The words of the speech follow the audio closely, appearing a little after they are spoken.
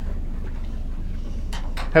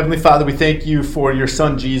Heavenly Father, we thank you for your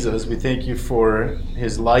son Jesus. We thank you for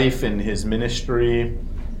his life and his ministry.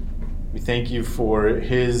 We thank you for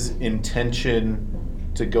his intention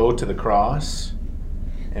to go to the cross.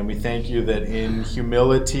 And we thank you that in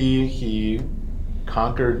humility he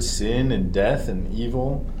conquered sin and death and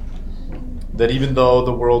evil. That even though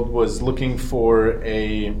the world was looking for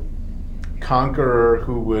a conqueror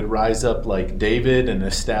who would rise up like David and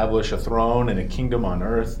establish a throne and a kingdom on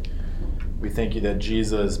earth, we thank you that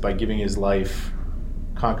Jesus, by giving his life,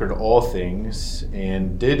 conquered all things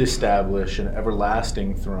and did establish an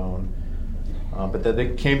everlasting throne, but that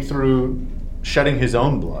it came through shedding his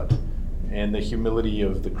own blood and the humility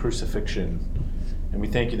of the crucifixion. And we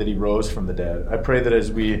thank you that he rose from the dead. I pray that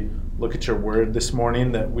as we look at your word this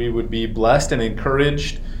morning, that we would be blessed and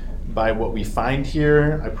encouraged by what we find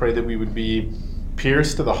here. I pray that we would be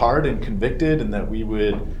pierced to the heart and convicted, and that we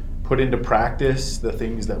would put into practice the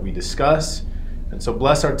things that we discuss. And so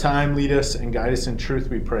bless our time, lead us, and guide us in truth,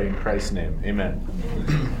 we pray in Christ's name. Amen.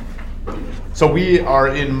 So we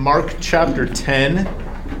are in Mark chapter 10,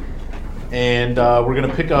 and we're going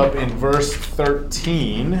to pick up in verse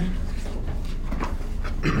 13.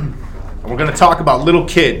 And we're going to talk about little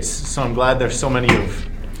kids. So I'm glad there's so many of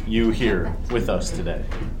you here with us today.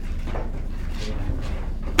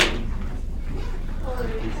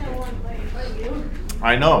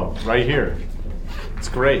 I know, right here. It's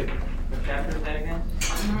great. What chapter is that again?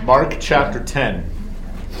 Mark chapter 10,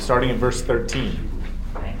 starting in verse 13.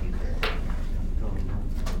 Thank you, sir.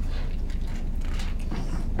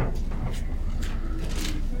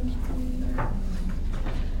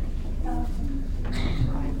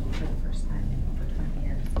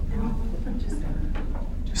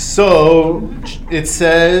 So it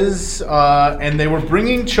says, and they were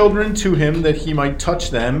bringing children to him that he might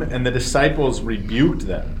touch them, and the disciples rebuked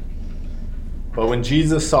them. But when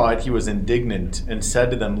Jesus saw it, he was indignant and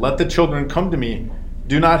said to them, "Let the children come to me.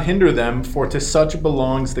 Do not hinder them, for to such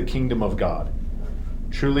belongs the kingdom of God.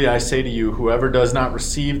 Truly I say to you, whoever does not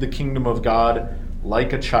receive the kingdom of God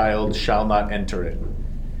like a child shall not enter it."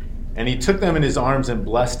 And he took them in his arms and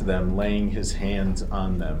blessed them, laying his hands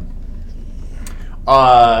on them.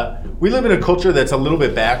 We live in a culture that's a little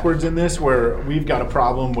bit backwards in this, where we've got a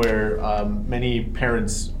problem where many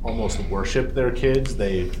parents almost worship their kids.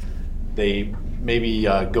 They maybe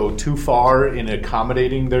go too far in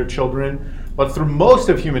accommodating their children. But through most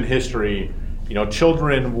of human history,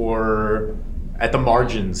 children were at the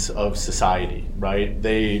margins of society, right?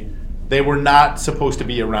 They were not supposed to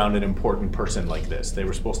be around an important person like this. They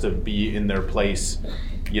were supposed to be in their place,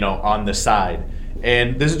 on the side.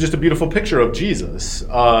 And this is just a beautiful picture of Jesus,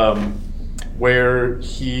 where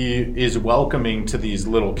he is welcoming to these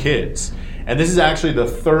little kids. And this is actually the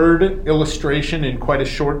third illustration in quite a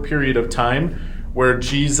short period of time where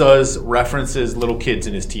Jesus references little kids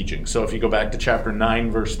in his teaching. So if you go back to chapter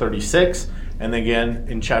 9, verse 36, and then again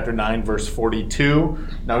in chapter 9, verse 42,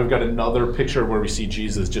 now we've got another picture where we see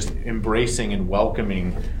Jesus just embracing and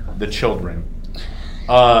welcoming the children.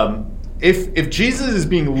 If Jesus is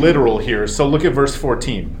being literal here, so look at verse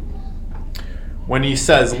 14. When he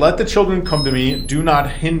says, "Let the children come to me, do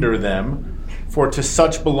not hinder them, for to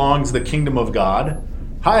such belongs the kingdom of God."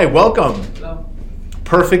 Hi, welcome. Hello.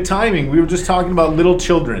 Perfect timing. We were just talking about little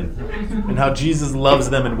children and how Jesus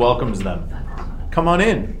loves them and welcomes them. Come on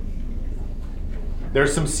in.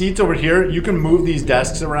 There's some seats over here. You can move these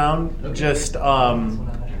desks around. Just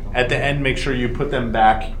at the end, make sure you put them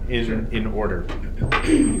back in order.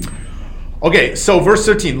 Okay, so verse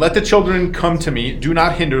 13, "Let the children come to me, do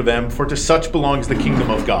not hinder them, for to such belongs the kingdom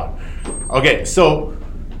of God." Okay, so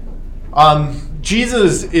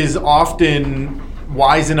Jesus is often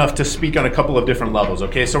wise enough to speak on a couple of different levels.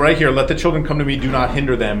 Okay, so right here, "Let the children come to me, do not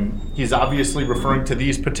hinder them." He's obviously referring to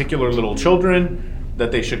these particular little children,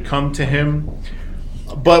 that they should come to him.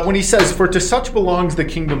 But when he says, "For to such belongs the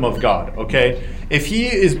kingdom of God," okay, if he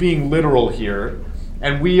is being literal here,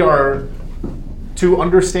 and we are to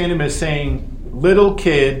understand him as saying, little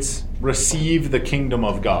kids receive the kingdom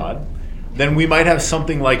of God, then we might have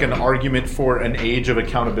something like an argument for an age of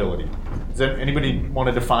accountability. Does anybody want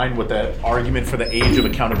to define what that argument for the age of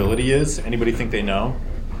accountability is? Anybody think they know?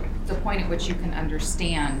 The point at which you can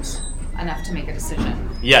understand enough to make a decision.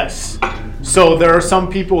 Yes. So there are some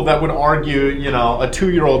people that would argue, a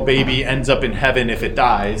 2-year-old baby ends up in heaven if it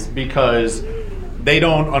dies because they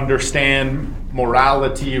don't understand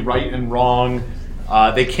morality, right and wrong.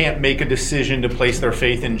 They can't make a decision to place their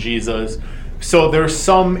faith in Jesus. So there's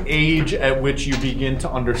some age at which you begin to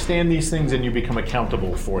understand these things and you become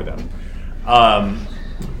accountable for them.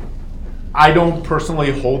 I don't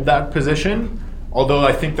personally hold that position. although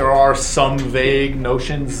I think there are some vague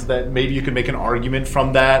notions that maybe you could make an argument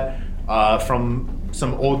from that, from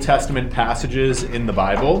some Old Testament passages in the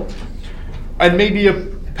Bible. And maybe a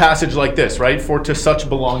passage like this, right? For to such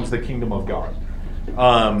belongs the kingdom of God.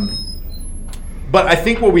 But I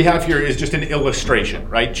think what we have here is just an illustration,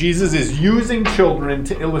 right? Jesus is using children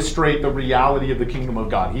to illustrate the reality of the kingdom of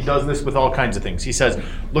God. He does this with all kinds of things. He says,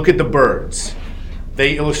 look at the birds.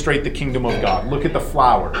 They illustrate the kingdom of God. Look at the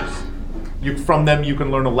flowers. From them you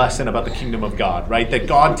can learn a lesson about the kingdom of God, right? That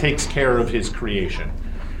God takes care of his creation.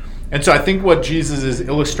 And so I think what Jesus is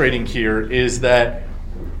illustrating here is that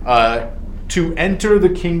to enter the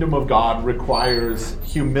kingdom of God requires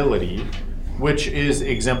humility, which is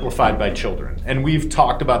exemplified by children. And we've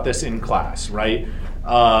talked about this in class, right?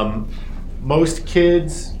 Most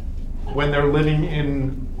kids, when they're living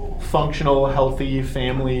in functional, healthy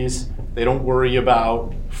families, they don't worry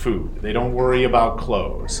about food. They don't worry about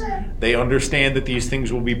clothes. They understand that these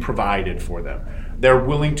things will be provided for them. They're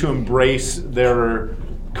willing to embrace their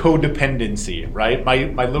codependency, right?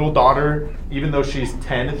 My little daughter, even though she's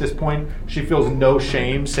 10 at this point, she feels no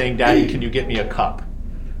shame saying, Daddy, can you get me a cup?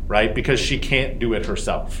 Right? Because she can't do it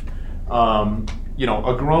herself.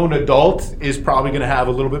 A grown adult is probably going to have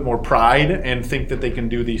a little bit more pride and think that they can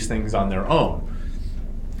do these things on their own.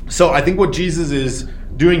 So I think what Jesus is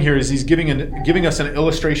doing here is he's giving us an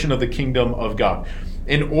illustration of the kingdom of God.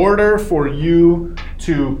 In order for you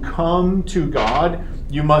to come to God,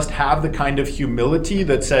 you must have the kind of humility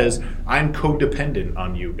that says, I'm codependent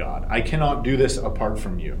on you, God. I cannot do this apart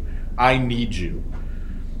from you. I need you.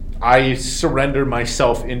 I surrender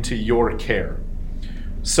myself into your care.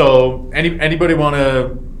 So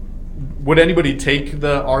would anybody take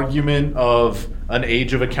the argument of an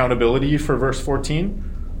age of accountability for verse 14?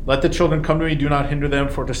 Let the children come to me, do not hinder them,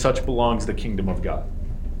 for to such belongs the kingdom of God.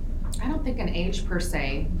 I don't think an age per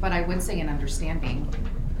se, but I would say an understanding.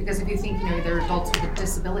 Because if you think, there are adults with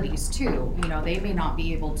disabilities too, they may not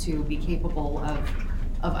be able to be capable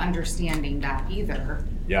of understanding that either.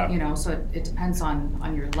 Yeah. So it depends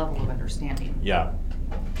on your level of understanding. Yeah.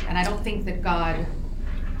 And I don't think that God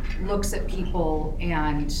looks at people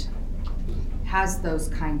and has those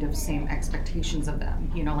kind of same expectations of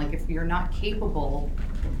them. Like if you're not capable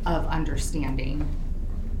of understanding,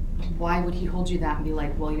 why would he hold you that and be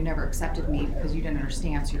like, well, you never accepted me because you didn't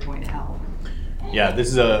understand, so you're going to hell? Yeah, this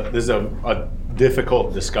is a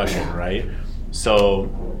difficult discussion, right? So,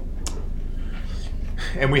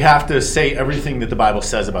 and we have to say everything that the Bible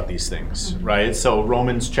says about these things, right? So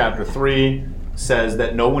Romans chapter 3 says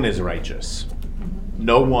that no one is righteous.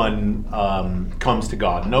 No one comes to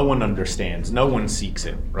God. No one understands. No one seeks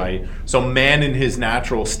it, right? So man in his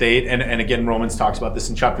natural state, and again, Romans talks about this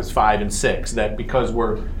in chapters 5 and 6, that because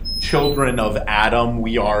we're children of Adam,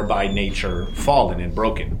 we are by nature fallen and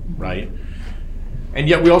broken, right? And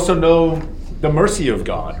yet we also know the mercy of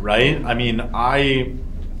God, right? I mean, my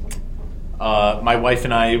wife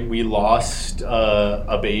and I, we lost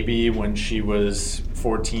a baby when she was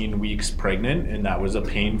 14 weeks pregnant, and that was a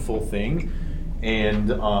painful thing. And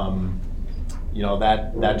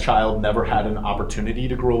that child never had an opportunity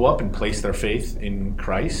to grow up and place their faith in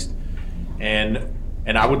Christ. And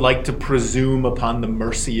I would like to presume upon the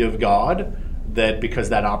mercy of God that because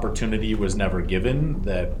that opportunity was never given,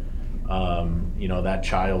 that that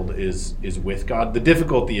child is with God. The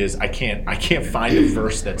difficulty is I can't find a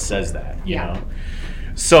verse that says that, you know.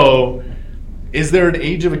 So is there an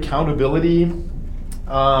age of accountability?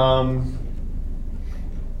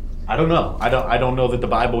 I don't know. I don't know that the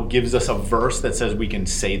Bible gives us a verse that says we can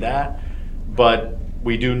say that, but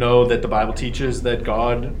we do know that the Bible teaches that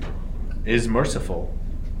God is merciful.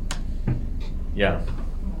 Yeah.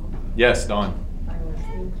 Yes, Dawn. I was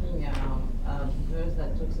thinking a verse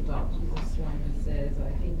that talks about Jesus when he says,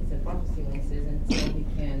 I think it's a prophecy when he says, until we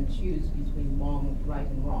can choose between right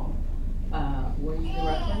and wrong. Where is the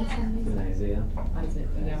reference on this? Isaiah.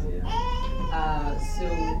 So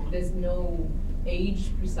there's no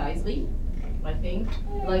age precisely, I think.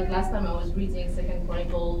 Like last time I was reading 2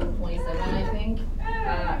 Chronicles 27, I think,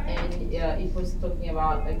 and it was talking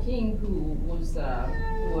about a king who was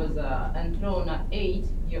enthroned at 8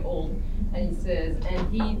 years old, and it says, and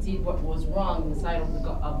he did what was wrong in the sight of the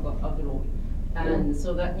Lord. And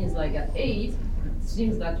so that means like at 8, it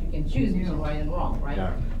seems that you can choose between right and wrong, right?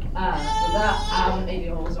 Yeah. So that I'm 8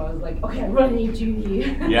 years old, so I was like, okay, I really need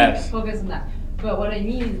to focus on that. But what I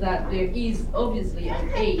mean is that there is obviously an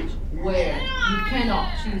age where you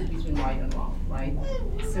cannot choose between right and wrong, right?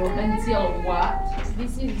 So until what?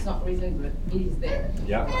 This is not reason, but it is there.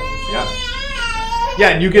 Yeah. Yeah. Yeah,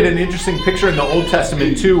 and you get an interesting picture in the Old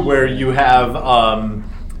Testament too, where you have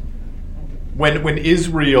when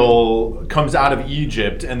Israel comes out of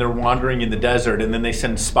Egypt and they're wandering in the desert, and then they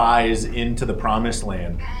send spies into the promised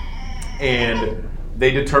land, and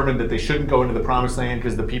they determine that they shouldn't go into the promised land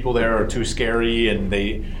because the people there are too scary, and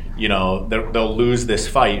they'll lose this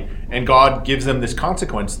fight. And God gives them this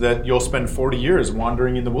consequence that you'll spend 40 years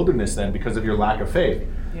wandering in the wilderness then because of your lack of faith.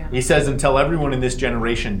 Yeah. He says until everyone in this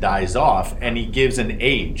generation dies off, and he gives an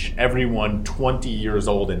age, everyone 20 years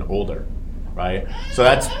old and older, right? So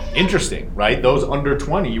that's interesting, right? Those under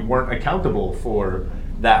 20 weren't accountable for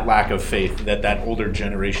that lack of faith that older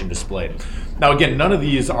generation displayed. Now again, none of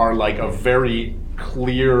these are like a very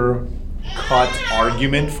clear cut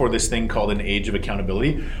argument for this thing called an age of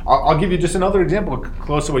accountability. I'll give you just another example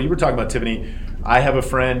close to what you were talking about, Tiffany. I have a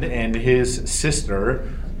friend, and his sister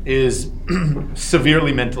is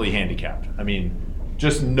severely mentally handicapped. I mean,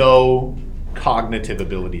 just no cognitive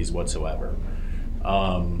abilities whatsoever.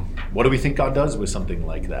 What do we think God does with something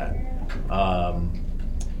like that?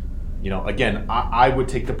 Again, I would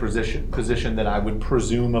take the position that I would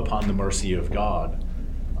presume upon the mercy of God.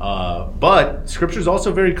 But Scripture is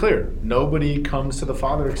also very clear. Nobody comes to the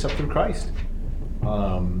Father except through Christ.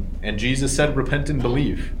 And Jesus said, repent and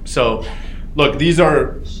believe. So, look, these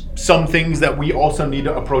are some things that we also need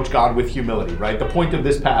to approach God with humility, right? The point of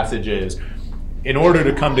this passage is, in order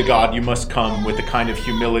to come to God, you must come with the kind of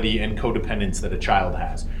humility and codependence that a child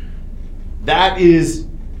has. That is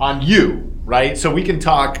on you, right? So we can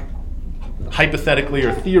talk hypothetically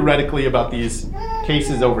or theoretically about these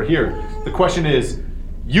cases over here. The question is,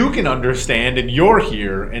 you can understand and you're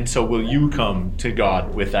here, and so will you come to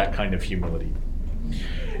God with that kind of humility?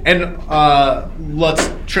 And let's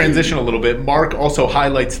transition a little bit. Mark also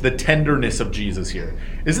highlights the tenderness of Jesus here.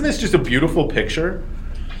 Isn't this just a beautiful picture?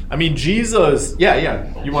 I mean, Jesus, yeah.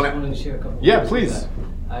 You want to share a couple of Yeah, please.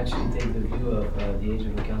 I actually take the view of the age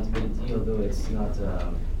of accountability, although it's not,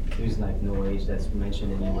 there's like no age that's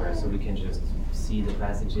mentioned anywhere, so we can just see the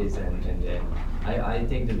passages and I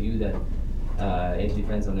take the view that it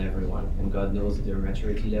depends on everyone, and God knows their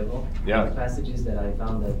maturity level. Yeah. The passages that I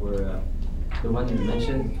found that were the one you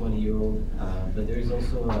mentioned, 20-year-old, but there is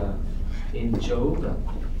also in Job,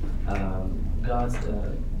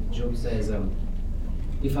 Job says,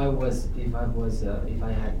 if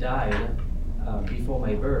I had died before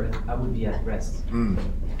my birth, I would be at rest. Mm.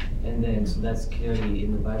 And then, so that's clearly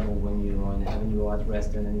in the Bible, when you are in heaven, you are at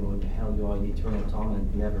rest, and then you are in hell, you are in eternal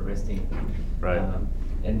torment, never resting. Right.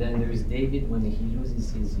 And then there's David, when he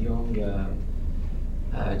loses his young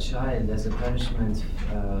child as a punishment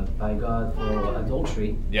by God for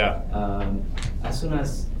adultery. Yeah. As soon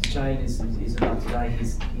as the child is about to die,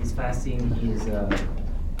 he's fasting,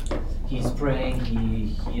 he's praying,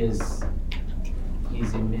 he's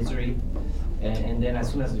in misery, and then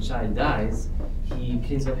as soon as the child dies, he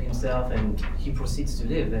cleans up himself and he proceeds to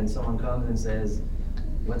live. And someone comes and says,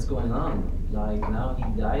 "What's going on? Like, now he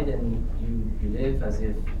died and you live as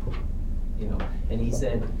if, And he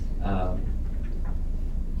said,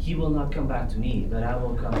 he will not come back to me, but I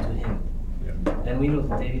will come to him." Yeah. And we know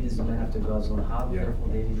that David is a man after God's own heart. Yeah. Therefore,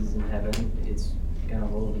 David is in heaven. It's kind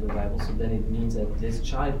of all over the Bible. So then it means that this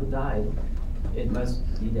child who died, it must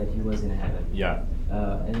be that he was in heaven. Yeah.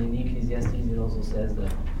 And in Ecclesiastes, it also says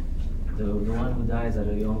that the one who dies at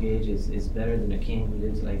a young age is better than a king who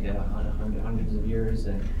lives like hundreds of years.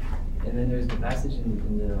 And then there's the passage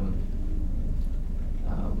in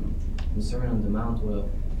the Sermon on the Mount where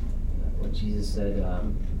Jesus said,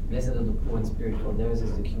 "Blessed are the poor in spirit, for theirs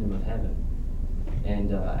is the kingdom of heaven."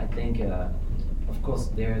 And I think, of course,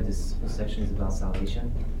 this whole section is about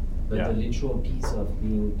salvation, but Yeah. the literal piece of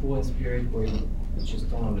being poor in spirit, where you just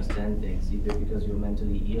don't understand things, either because you're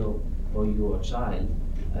mentally ill or you're a child,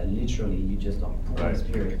 literally you just are poor Right. in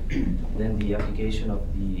spirit. Then the application of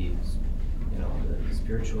the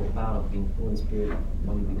spiritual part of being poor in spirit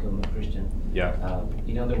when you become a Christian. Yeah.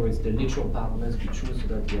 In other words, the literal part must be true so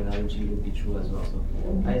that the analogy would be true as well. So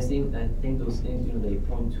I think those things, they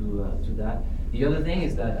point to that. The other thing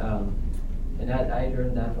is that, and I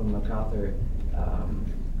learned that from MacArthur.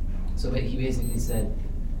 So that he basically said,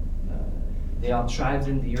 there are tribes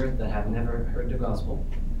in the earth that have never heard the gospel,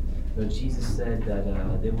 but Jesus said that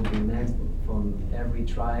there will be men from every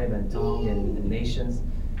tribe and tongue and nations.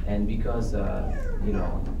 And because,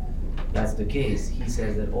 that's the case, he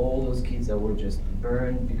says that all those kids that were just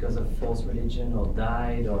burned because of false religion or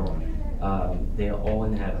died, or they are all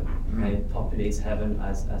in heaven. Mm-hmm. And it populates heaven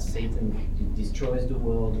as Satan destroys the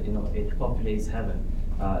world, it populates heaven.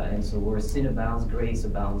 And so where sin abounds, grace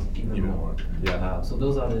abounds even more. Yeah. So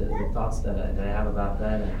those are the thoughts that I have about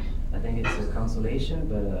that. And I think it's a consolation,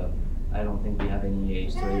 but I don't think we have any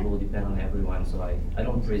age, so it will depend on everyone. So I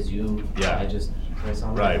don't presume. Yeah. I just press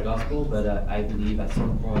on Right. with the gospel, but I believe at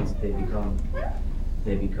some point they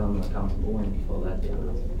become accountable, and before that, they're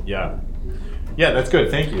not. Yeah. Yeah, that's good.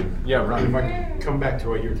 Thank you. Yeah, If Ron. I can come back to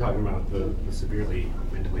what you were talking about, the severely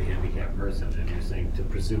mentally handicapped person, and you're saying to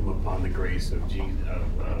presume upon the grace of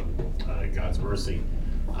God's mercy,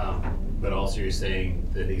 but also you're saying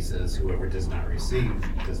that he says whoever does not receive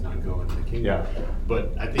does not go into the kingdom. Yeah.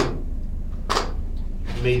 But I think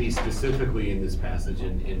maybe specifically in this passage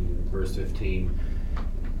in verse 15,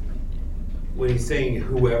 when he's saying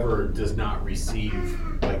whoever does not receive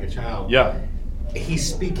like a child, Yeah. he's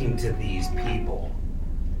speaking to these people.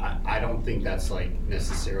 I don't think that's like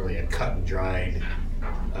necessarily a cut and dried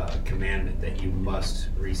commandment that you must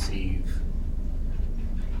receive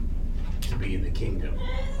to be in the kingdom.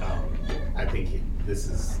 I think this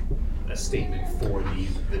is a statement for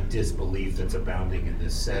the disbelief that's abounding in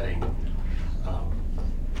this setting.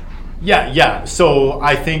 Yeah. So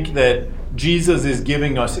I think that Jesus is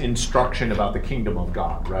giving us instruction about the kingdom of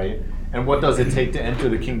God, right? And what does it take to enter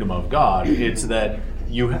the kingdom of God? It's that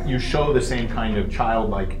you show the same kind of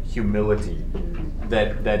childlike humility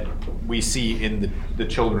that we see in the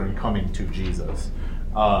children coming to Jesus.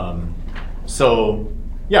 So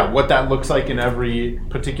yeah, what that looks like in every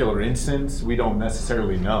particular instance, we don't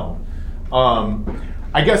necessarily know.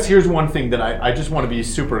 I guess here's one thing that I just want to be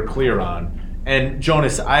super clear on. And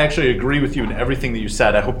Jonas, I actually agree with you in everything that you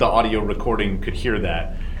said. I hope the audio recording could hear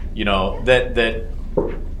that. You know,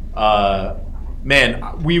 man,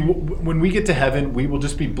 when we get to heaven, we will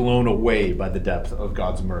just be blown away by the depth of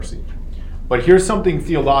God's mercy. But here's something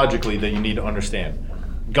theologically that you need to understand.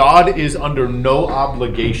 God is under no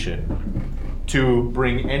obligation to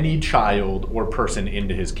bring any child or person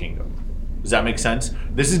into his kingdom. Does that make sense?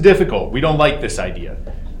 This is difficult. We don't like this idea.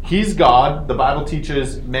 He's God. The Bible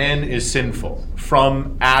teaches man is sinful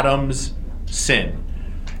from Adam's sin.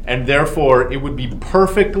 And therefore, it would be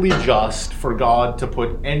perfectly just for God to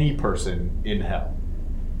put any person in hell.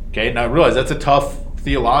 Okay, now I realize that's a tough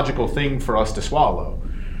theological thing for us to swallow.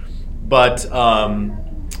 But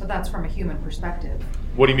that's from a human perspective.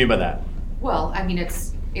 what do you mean by that? Well, I mean,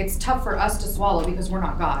 it's tough for us to swallow because we're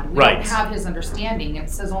not God. We Right. don't have his understanding. It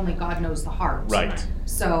says only God knows the heart. Right.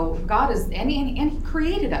 So God is, and he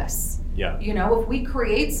created us. Yeah. You know, if we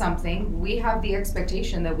create something, we have the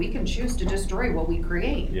expectation that we can choose to destroy what we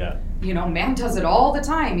create. Yeah. You know, man does it all the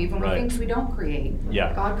time, even with Right. things we don't create.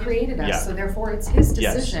 Yeah. God created us, Yeah. so therefore it's his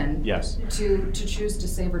Yes. decision Yes. to choose to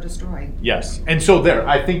save or destroy. Yes. And so there,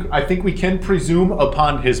 I think we can presume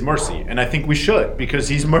upon his mercy, and I think we should, because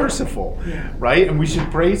he's merciful, right? And we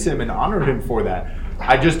should praise him and honor him for that.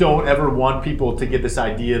 I just don't ever want people to get this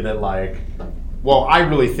idea that like, well, I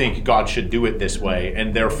really think God should do it this way,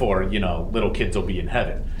 and therefore, you know, little kids will be in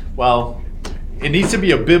heaven. Well, it needs to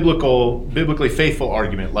be a biblically faithful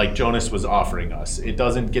argument like Jonas was offering us. It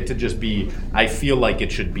doesn't get to just be, I feel like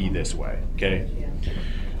it should be this way, okay?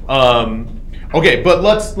 Okay, but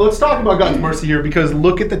let's talk about God's mercy here, because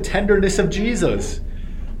look at the tenderness of Jesus.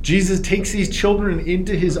 Jesus takes these children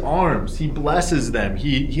into his arms. He blesses them.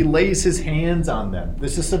 He lays his hands on them.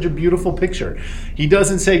 This is such a beautiful picture. He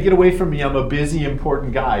doesn't say, get away from me. I'm a busy,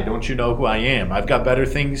 important guy. Don't you know who I am? I've got better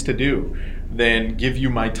things to do than give you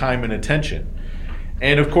my time and attention.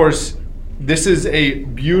 And of course, this is a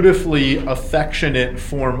beautifully affectionate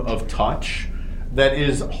form of touch that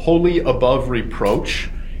is wholly above reproach.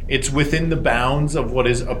 It's within the bounds of what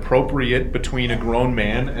is appropriate between a grown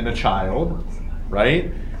man and a child,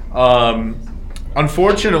 right?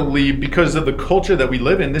 Unfortunately, because of the culture that we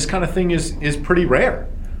live in, this kind of thing is pretty rare.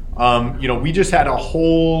 You know, we just had a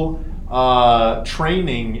whole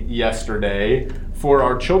training yesterday for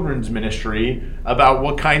our children's ministry about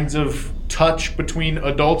what kinds of touch between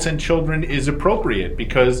adults and children is appropriate,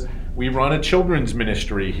 because we run a children's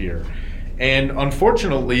ministry here. And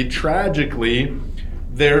unfortunately, tragically,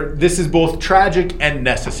 this is both tragic and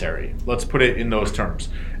necessary. Let's put it in those terms.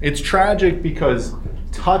 It's tragic because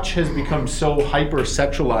touch has become so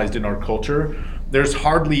hypersexualized in our culture. There's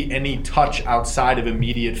hardly any touch outside of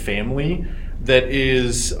immediate family that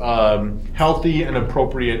is healthy and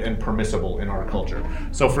appropriate and permissible in our culture.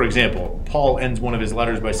 So for example, Paul ends one of his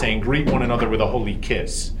letters by saying, greet one another with a holy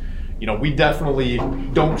kiss. You know, we definitely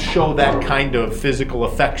don't show that kind of physical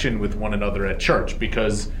affection with one another at church,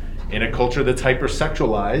 because in a culture that's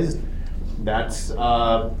hypersexualized, that's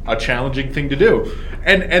a challenging thing to do.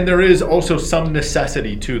 And there is also some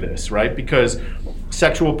necessity to this, right? Because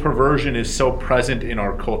sexual perversion is so present in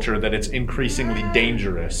our culture that it's increasingly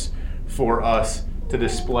dangerous for us to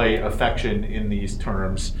display affection in these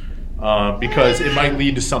terms because it might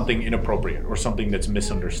lead to something inappropriate or something that's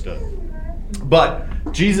misunderstood. But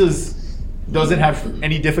Jesus doesn't have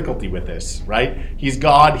any difficulty with this, right? He's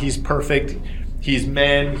God, he's perfect, he's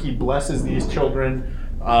man, he blesses these children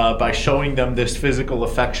by showing them this physical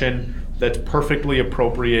affection that's perfectly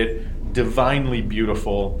appropriate, divinely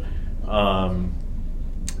beautiful.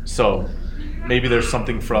 So maybe there's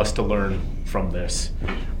something for us to learn from this.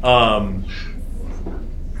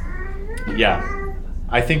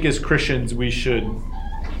 I think as Christians we should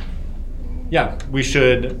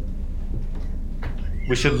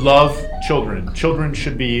love children. Children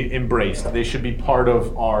should be embraced. They should be part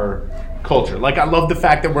of our culture. Like, I love the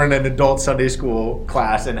fact that we're in an adult Sunday school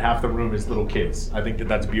class and half the room is little kids. I think that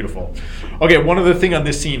that's beautiful. Okay, one other thing on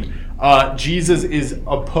this scene. Jesus is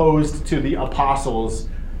opposed to the apostles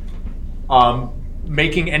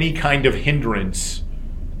making any kind of hindrance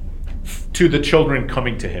to the children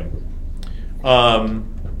coming to him. So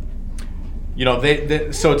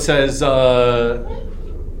it says,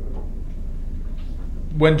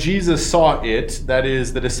 when Jesus saw it, that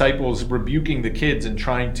is, the disciples rebuking the kids and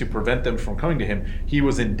trying to prevent them from coming to him, he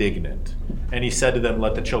was indignant. And he said to them,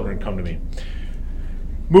 "Let the children come to me."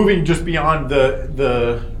 Moving just beyond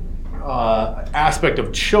the aspect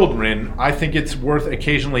of children, I think it's worth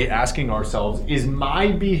occasionally asking ourselves, is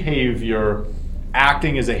my behavior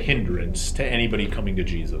acting as a hindrance to anybody coming to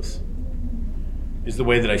Jesus? Is the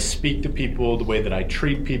way that I speak to people, the way that I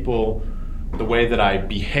treat people, the way that I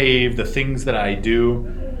behave, the things that I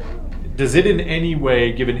do, does it in any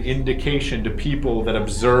way give an indication to people that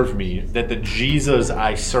observe me that the Jesus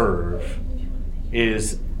I serve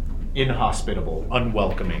is inhospitable,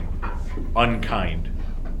 unwelcoming, unkind?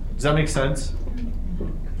 Does that make sense?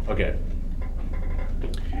 Okay.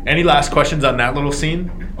 Any last questions on that little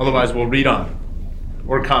scene? Otherwise, we'll read on.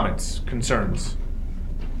 Or comments, concerns.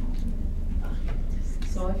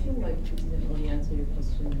 So I feel like you didn't really answer your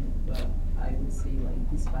question, but I would say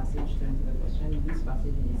like this passage, to answer the question, this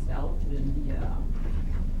passage in itself wouldn't be,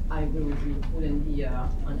 I agree with you, wouldn't be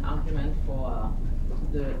an argument for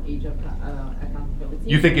the age of accountability.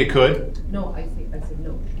 You think it could? No, I said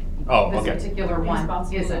no. Oh, This okay. particular This one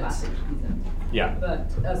particular isn't. passage isn't. Yeah.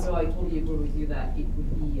 But so I totally agree with you that it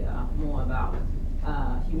would be more about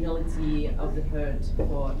humility of the hurt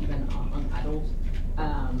for even an adult.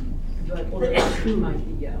 But all the passages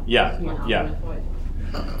might be an argument for it.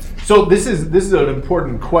 So this is an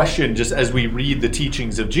important question. Just as we read the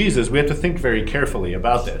teachings of Jesus, we have to think very carefully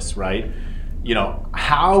about this, right?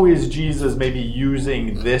 How is Jesus maybe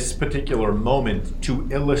using this particular moment to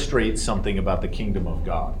illustrate something about the kingdom of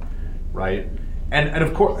God, right? And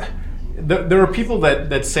of course, there are people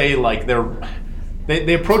that say like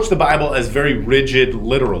they approach the Bible as very rigid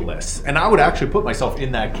literalists, and I would actually put myself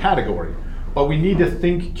in that category. But we need to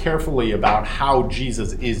think carefully about how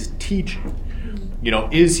Jesus is teaching.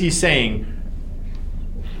 Is he saying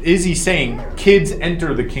kids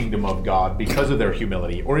enter the kingdom of God because of their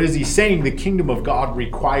humility? Or is he saying the kingdom of God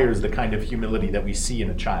requires the kind of humility that we see in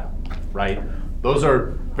a child, right? Those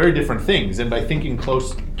are very different things. And by thinking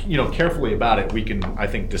carefully about it, we can, I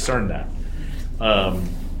think, discern that. All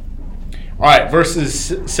right,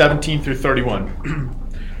 verses 17 through 31.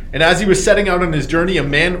 And as he was setting out on his journey, a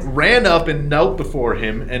man ran up and knelt before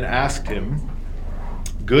him and asked him,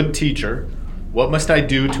 "Good teacher, what must I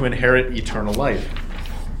do to inherit eternal life?"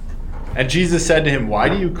 And Jesus said to him, "Why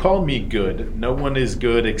do you call me good? No one is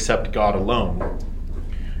good except God alone.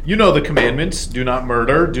 You know the commandments: do not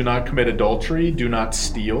murder, do not commit adultery, do not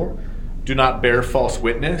steal, do not bear false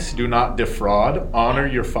witness, do not defraud, honor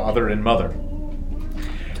your father and mother."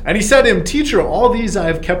 And he said to him, "Teacher, all these I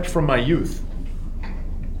have kept from my youth."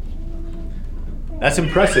 That's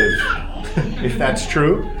impressive, if that's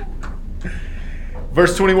true.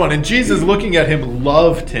 Verse 21, and Jesus, looking at him,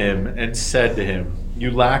 loved him and said to him,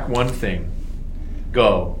 "You lack one thing.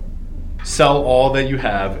 Go, sell all that you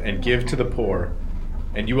have and give to the poor,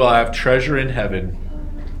 and you will have treasure in heaven,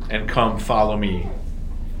 and come follow me."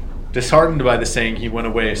 Disheartened by the saying, he went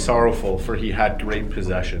away sorrowful, for he had great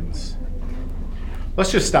possessions.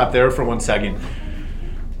 Let's just stop there for 1 second.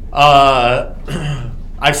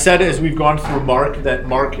 I've said as we've gone through Mark that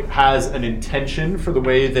Mark has an intention for the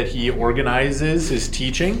way that he organizes his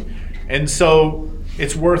teaching. And so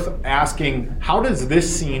it's worth asking, how does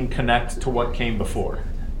this scene connect to what came before?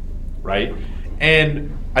 Right?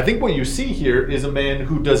 And I think what you see here is a man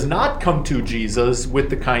who does not come to Jesus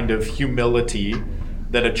with the kind of humility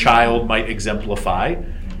that a child might exemplify.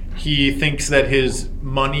 He thinks that his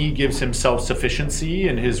money gives him self-sufficiency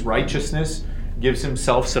and his righteousness gives him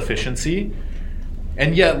self-sufficiency.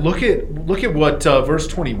 And yet, look at what verse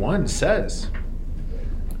 21 says.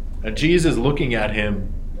 Jesus, looking at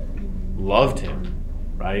him, loved him,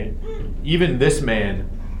 right? Even this man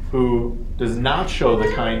who does not show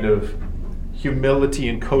the kind of humility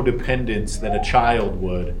and codependence that a child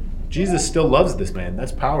would, Jesus still loves this man.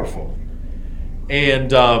 That's powerful.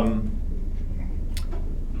 And,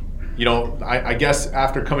 I guess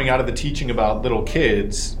after coming out of the teaching about little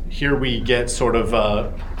kids, here we get sort of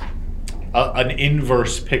an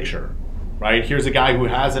inverse picture, right? Here's a guy who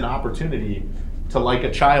has an opportunity to, like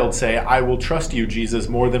a child, say, I will trust you, Jesus,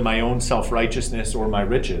 more than my own self-righteousness or my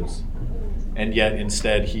riches. And yet,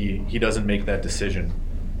 instead, he doesn't make that decision.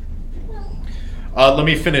 Let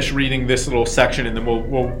me finish reading this little section, and then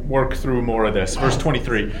we'll work through more of this. Verse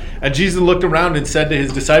 23. And Jesus looked around and said to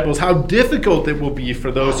his disciples, how difficult it will be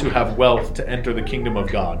for those who have wealth to enter the kingdom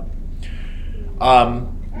of God.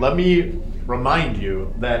 Let me remind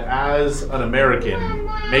you that as an American,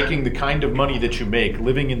 making the kind of money that you make,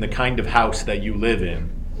 living in the kind of house that you live in,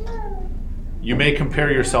 you may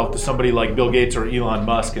compare yourself to somebody like Bill Gates or Elon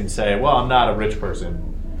Musk and say, well, I'm not a rich person.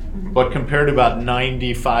 But compared to about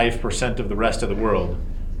 95% of the rest of the world,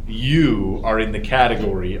 you are in the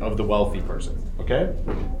category of the wealthy person, okay?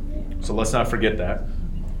 So let's not forget that.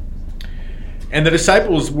 And the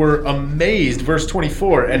disciples were amazed, verse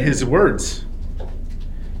 24, at his words.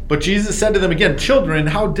 But Jesus said to them again, children,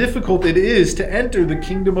 how difficult it is to enter the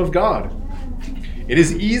kingdom of God. It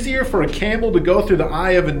is easier for a camel to go through the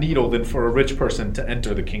eye of a needle than for a rich person to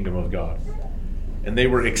enter the kingdom of God. And they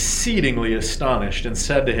were exceedingly astonished and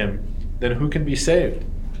said to him, then who can be saved?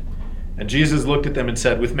 And Jesus looked at them and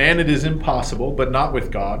said, with man it is impossible, but not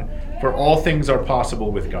with God, for all things are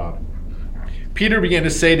possible with God. Peter began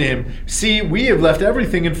to say to him, see, we have left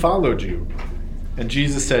everything and followed you. And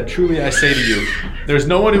Jesus said, truly I say to you, there's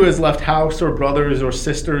no one who has left house or brothers or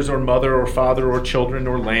sisters or mother or father or children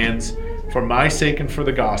or lands for my sake and for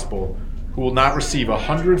the gospel, who will not receive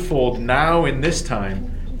 100-fold now in this time,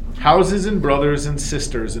 houses and brothers and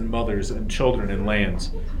sisters and mothers and children and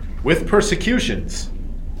lands, with persecutions,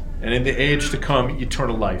 and in the age to come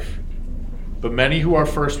eternal life. But many who are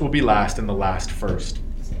first will be last, and the last first.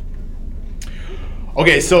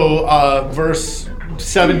 Okay, so verse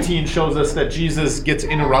 17 shows us that Jesus gets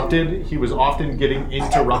interrupted. He was often getting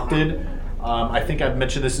interrupted. I think I've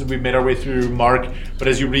mentioned this as we made our way through Mark, but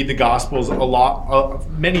as you read the Gospels,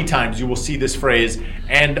 many times you will see this phrase,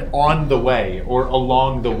 and on the way, or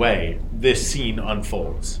along the way, this scene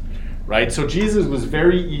unfolds, right? So Jesus was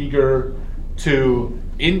very eager to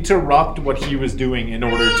interrupt what he was doing in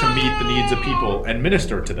order to meet the needs of people and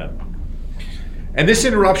minister to them. And this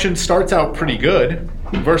interruption starts out pretty good.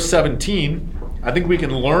 Verse 17, I think we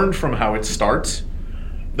can learn from how it starts.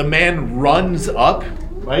 The man runs up.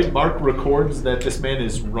 Right? Mark records that this man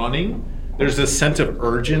is running. There's a sense of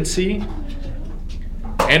urgency.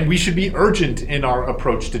 And we should be urgent in our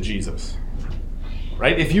approach to Jesus.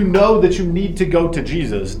 Right? If you know that you need to go to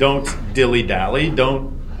Jesus, don't dilly-dally.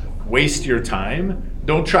 Don't waste your time.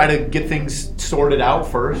 Don't try to get things sorted out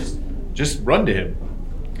first. Just run to him.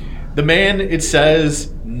 The man, it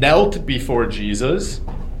says, knelt before Jesus.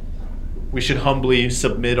 We should humbly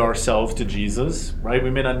submit ourselves to Jesus, right? We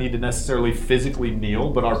may not need to necessarily physically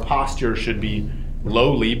kneel, but our posture should be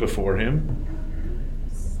lowly before him.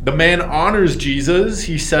 The man honors Jesus.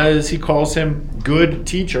 He says, he calls him good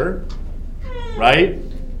teacher, right?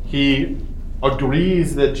 He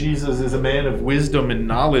agrees that Jesus is a man of wisdom and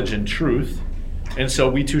knowledge and truth. And so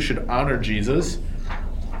we too should honor Jesus.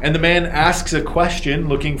 And the man asks a question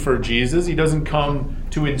looking for Jesus. He doesn't come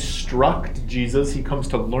to instruct Jesus. He comes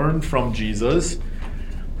to learn from Jesus.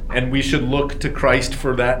 And we should look to Christ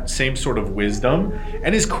for that same sort of wisdom.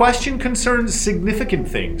 And his question concerns significant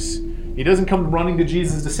things. He doesn't come running to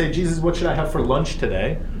Jesus to say, Jesus, what should I have for lunch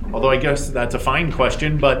today? Although I guess that's a fine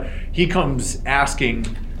question, but he comes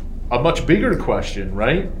asking a much bigger question,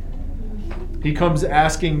 right? He comes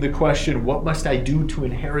asking the question, what must I do to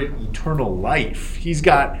inherit eternal life? He's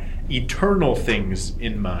got eternal things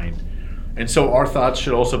in mind. And so our thoughts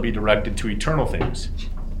should also be directed to eternal things.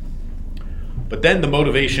 But then the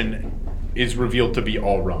motivation is revealed to be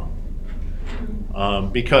all wrong.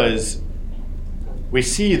 Because we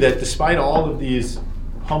see that despite all of these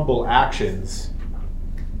humble actions,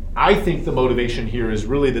 I think the motivation here is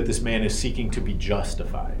really that this man is seeking to be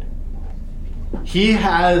justified. He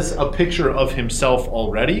has a picture of himself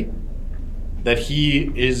already, that he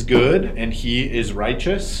is good and he is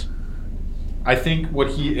righteous. I think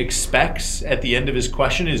what he expects at the end of his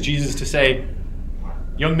question is Jesus to say,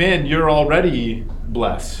 young man, you're already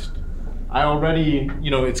blessed.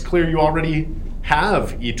 It's clear you already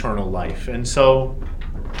have eternal life, and so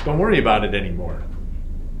don't worry about it anymore.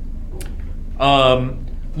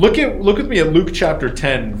 Look with me at Luke chapter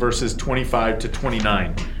 10, verses 25 to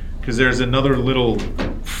 29. because there's another little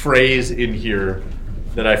phrase in here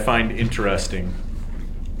that I find interesting.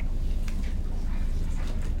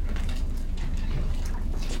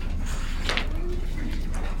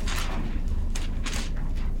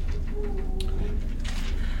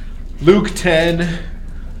 Luke 10,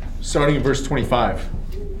 starting in verse 25.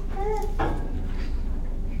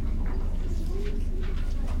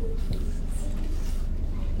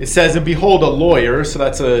 It says, "And behold, a lawyer," so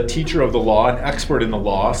that's a teacher of the law, an expert in the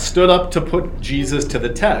law, "stood up to put Jesus to the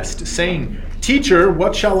test, saying, 'Teacher,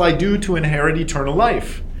 what shall I do to inherit eternal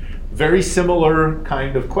life?'" Very similar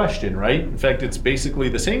kind of question, right? In fact, it's basically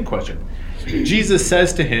the same question. Jesus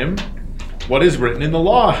says to him, "What is written in the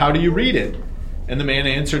law? How do you read it?" And the man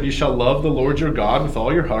answered, "You shall love the Lord your God with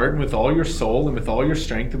all your heart and with all your soul and with all your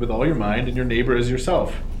strength and with all your mind, and your neighbor as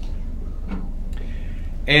yourself."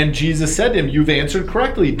 And Jesus said to him, "You've answered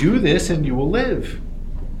correctly. Do this and you will live."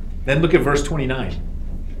 Then look at verse 29.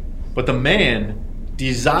 "But the man,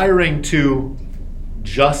 desiring to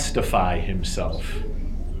justify himself,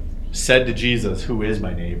 said to Jesus, 'Who is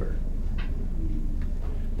my neighbor?'"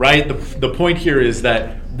 Right? The point here is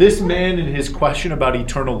that this man in his question about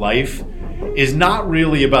eternal life is not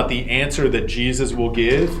really about the answer that Jesus will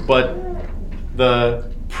give, but the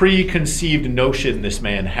preconceived notion this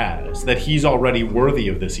man has that he's already worthy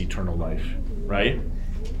of this eternal life, right?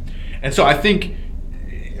 And so I think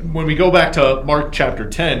when we go back to Mark chapter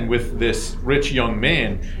 10 with this rich young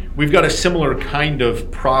man, we've got a similar kind of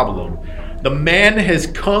problem. The man has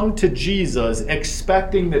come to Jesus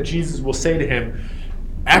expecting that Jesus will say to him,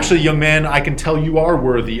 "Actually, young man, I can tell you are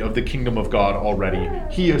worthy of the kingdom of God already."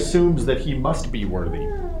 He assumes that he must be worthy.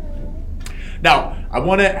 Now, I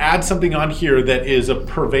want to add something on here that is a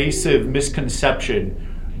pervasive misconception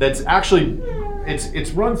that's actually,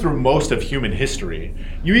 it's run through most of human history.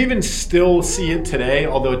 You even still see it today,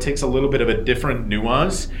 although it takes a little bit of a different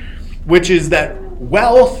nuance, which is that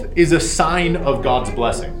wealth is a sign of God's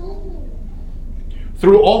blessing.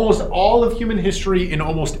 Through almost all of human history, in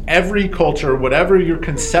almost every culture, whatever your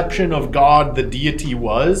conception of God, the deity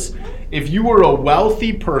was, if you were a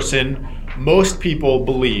wealthy person, most people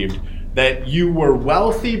believed that you were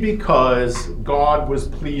wealthy because God was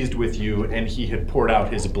pleased with you and he had poured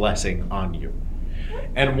out his blessing on you.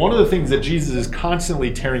 And one of the things that Jesus is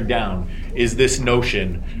constantly tearing down is this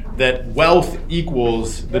notion that wealth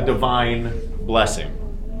equals the divine blessing.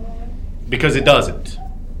 Because it doesn't,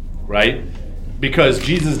 right? Because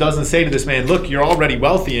Jesus doesn't say to this man, "Look, you're already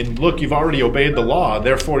wealthy, and look, you've already obeyed the law,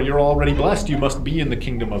 therefore you're already blessed, you must be in the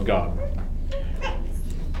kingdom of God."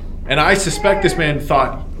 And I suspect this man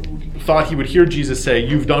thought he would hear Jesus say,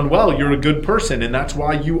 "You've done well, you're a good person, and that's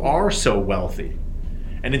why you are so wealthy."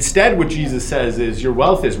 And instead what Jesus says is, "Your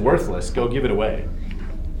wealth is worthless, go give it away.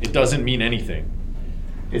 It doesn't mean anything.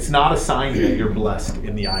 It's not a sign that you're blessed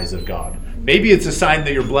in the eyes of God. Maybe it's a sign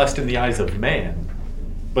that you're blessed in the eyes of man,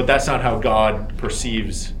 but that's not how God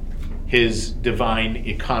perceives his divine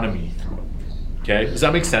economy." Okay, does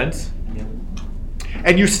that make sense? Yeah.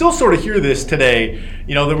 And you still sort of hear this today.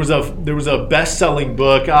 You know, there was a best-selling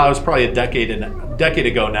book, it was probably a decade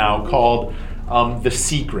ago now, called The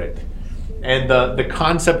Secret. And the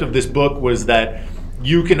concept of this book was that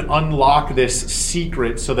you can unlock this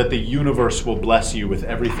secret so that the universe will bless you with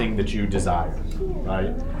everything that you desire,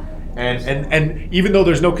 right? And even though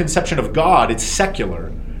there's no conception of God, it's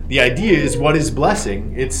secular. The idea is, what is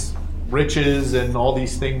blessing? It's riches and all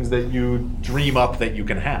these things that you dream up that you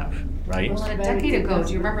can have, right? Well, a decade ago,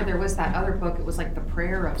 do you remember there was that other book? It was like the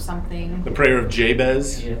prayer of something. The prayer of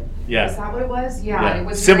Jabez. Yeah. Is Yeah. that what it was? Yeah, Yeah. It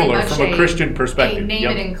was Similar very much from a Christian perspective. A name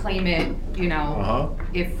Yep. it and claim it. You know, Uh-huh.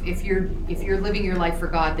 if you're living your life for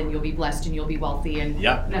God, then you'll be blessed and you'll be wealthy, and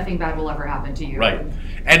Yeah. nothing bad will ever happen to you. Right.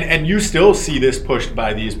 And you still see this pushed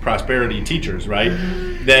by these prosperity teachers, right?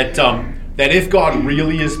 That if God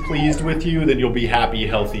really is pleased with you, then you'll be happy,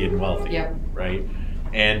 healthy, and wealthy. Yep. Right?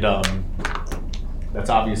 And that's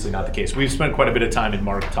obviously not the case. We've spent quite a bit of time in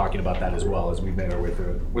Mark talking about that as well as we've made our way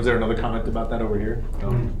through it. Was there another comment about that over here?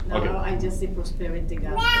 No? No, Okay. I just see prosperity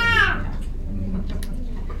gospel.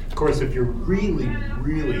 Of course, if you're really,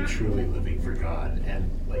 really, truly living for God and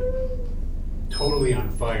like totally on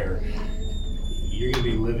fire, you're going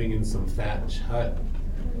to be living in some thatch hut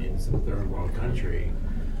in some third world country,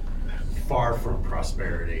 far from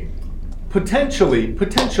prosperity. Potentially.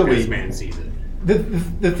 This man sees it.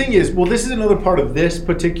 The thing is, well, this is another part of this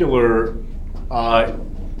particular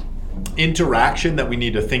interaction that we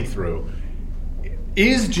need to think through.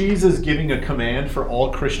 Is Jesus giving a command for all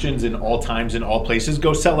Christians in all times, in all places?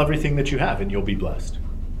 Go sell everything that you have and you'll be blessed.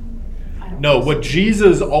 No, what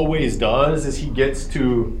Jesus always does is he gets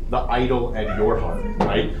to the idol at your heart,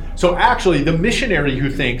 right? So actually, the missionary who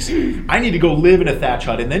thinks, I need to go live in a thatch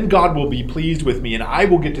hut and then God will be pleased with me and I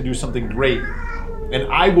will get to do something great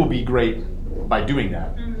and I will be great by doing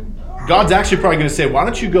that. God's actually probably going to say, why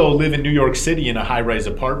don't you go live in New York City in a high-rise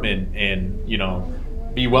apartment and,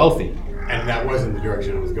 be wealthy? And that wasn't the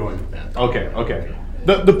direction I was going with that. Okay.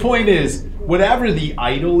 The point is, whatever the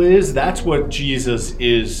idol is, that's what Jesus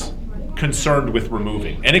is concerned with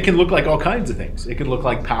removing. And it can look like all kinds of things. It can look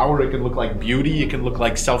like power, it can look like beauty, it can look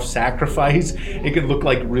like self-sacrifice, it can look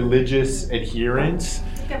like religious adherence.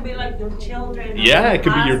 It can be like your children. Yeah, it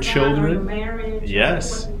could be your husband, children. Or marriage.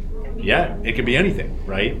 Yes. Yeah, it could be anything,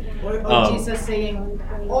 right? Or Jesus saying,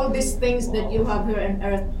 all these things that you have here on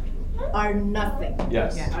earth are nothing.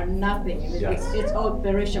 Yes. Are nothing. Yes. It's all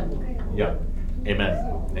perishable. Yeah.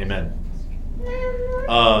 Amen.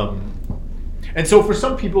 And so for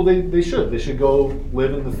some people, they should go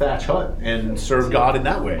live in the thatch hut and serve God in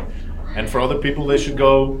that way. And for other people, they should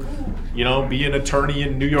go, be an attorney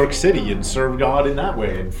in New York City and serve God in that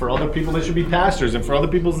way. And for other people, they should be pastors. And for other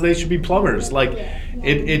people, they should be plumbers. Like,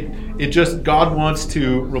 it just, God wants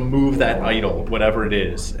to remove that idol, whatever it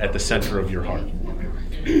is, at the center of your heart.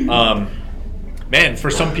 For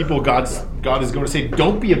some people, God is going to say,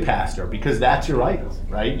 don't be a pastor because that's your idol,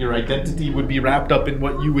 right? Your identity would be wrapped up in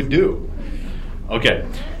what you would do. Okay.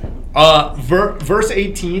 Verse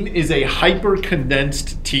 18 is a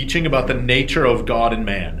hyper-condensed teaching about the nature of God and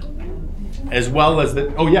man, as well as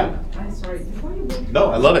the... Oh, yeah. I'm sorry, before you move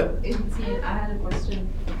No, I love it. 18, I had a question.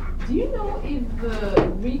 Do you know if the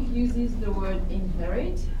Greek uses the word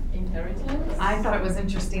inheritance? I thought it was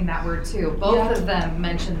interesting, that word too. Both of them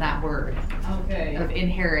mention that word Okay. of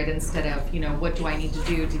inherit instead of, what do I need to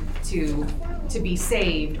do to be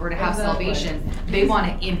saved or to have Exactly. salvation. They want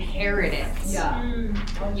to inherit it. Yeah.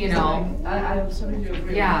 I absolutely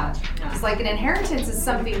agree. Yeah. With that. It's like an inheritance is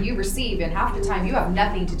something you receive, and half the time you have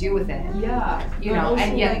nothing to do with it. Yeah. You but know, also,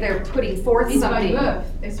 and yet like, they're putting forth it's something. by birth.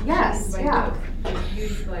 Especially Yes, it's by yeah. birth. It's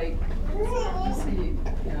used like, you see,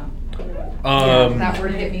 yeah. That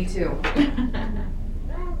word hit me too.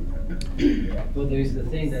 But there is the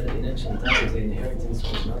thing that in ancient times the inheritance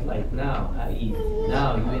was not like now, i.e.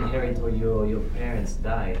 now you inherit or your parents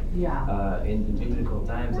died. Yeah. In biblical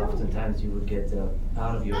times, oftentimes you would get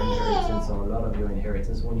part of your inheritance or a lot of your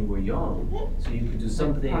inheritance when you were young. So you could do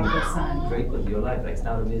something prodigal son. great with your life, like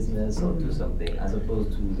start a business or do something, as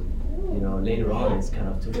opposed to, later on it's kind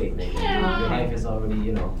of too late. Like, your life is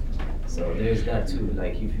already, So there's that too.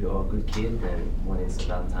 Like if you're a good kid, then when it's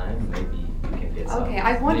about time, maybe you can get some. Okay,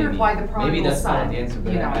 I've wondered maybe, why the maybe prodigal that's not son, the answer,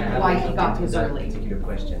 but you know, I haven't why he looked got into his that early. particular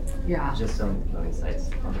question. Yeah. Just some insights.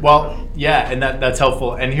 Well, yeah, and that's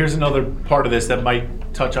helpful. And here's another part of this that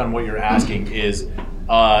might touch on what you're asking is,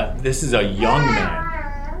 this is a young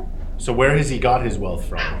man. So where has he got his wealth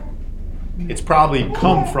from? It's probably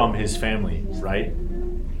come from his family, right?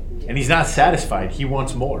 And he's not satisfied. He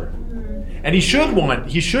wants more. And he should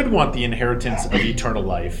want the inheritance of eternal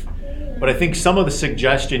life. But I think some of the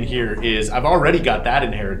suggestion here is, I've already got that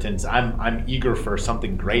inheritance. I'm eager for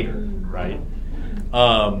something greater, right?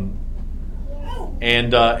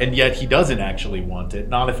 And yet he doesn't actually want it.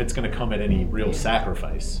 Not if it's going to come at any real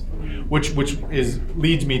sacrifice. Which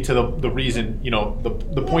leads me to the reason,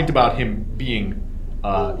 the point about him being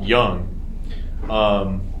young.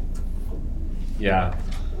 Yeah.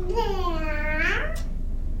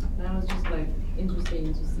 That was just like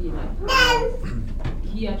interesting to see like how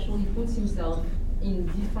he actually puts himself in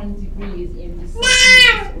different degrees in this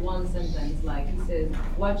one sentence. Like he says,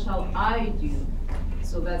 "What shall I do?"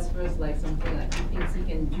 So that's first like something that he thinks he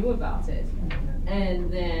can do about it,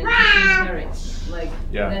 and then to inherit. Like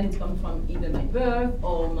then it comes from either my birth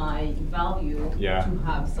or my value to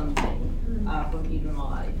have something from eternal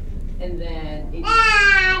life. And then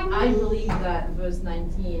I believe that verse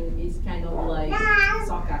 19 is kind of like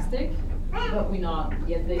sarcastic, but we're not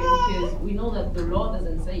yet there because we know that the law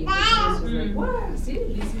doesn't say it. It's just like, well, see,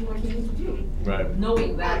 this is what you need to do. Right.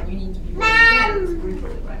 Knowing that you need to be what you can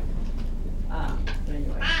spiritually, right? But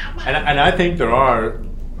anyway. And I think there are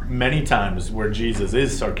many times where Jesus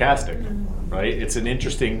is sarcastic, right? It's an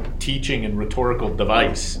interesting teaching and rhetorical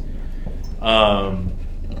device.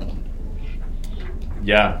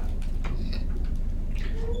 Yeah.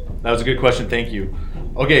 That was a good question. Thank you.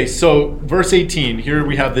 Okay, so verse 18, here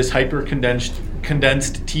we have this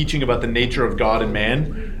condensed teaching about the nature of God and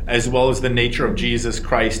man, as well as the nature of Jesus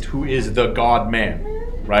Christ, who is the God-man,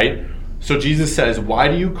 right? So Jesus says, "Why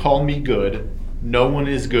do you call me good? No one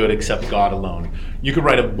is good except God alone." You could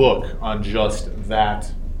write a book on just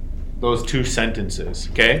those two sentences,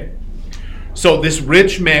 okay? So this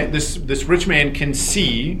rich man, this rich man can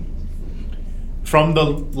see from the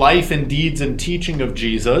life and deeds and teaching of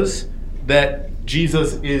Jesus that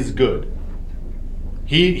Jesus is good.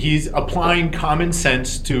 He's applying common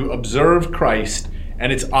sense to observe Christ,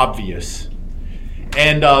 and it's obvious.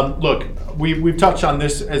 And look, we've touched on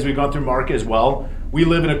this as we've gone through Mark as well. We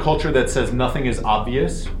live in a culture that says nothing is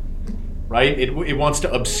obvious, right? It wants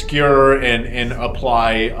to obscure and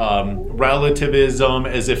apply relativism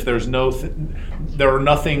as if there's no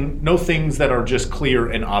things that are just clear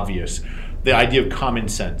and obvious. The idea of common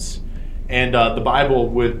sense. And the Bible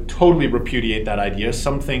would totally repudiate that idea.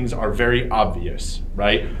 Some things are very obvious,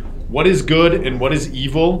 right? What is good and what is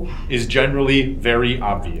evil is generally very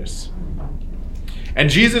obvious. And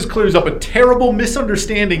Jesus clears up a terrible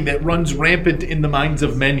misunderstanding that runs rampant in the minds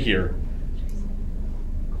of men here.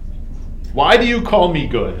 Why do you call me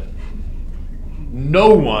good?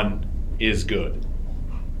 No one is good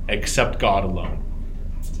except God alone.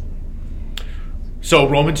 So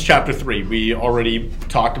Romans chapter 3, we already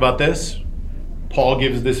talked about this. Paul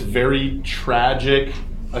gives this very tragic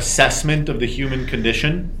assessment of the human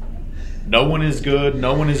condition. No one is good,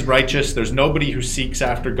 no one is righteous, there's nobody who seeks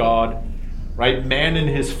after God. Right? Man in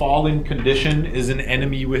his fallen condition is an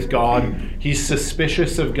enemy with God. He's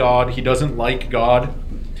suspicious of God. He doesn't like God.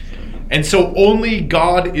 And so only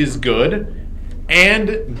God is good.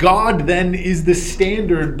 And God then is the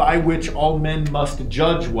standard by which all men must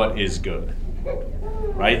judge what is good.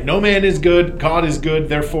 Right? No man is good. God is good.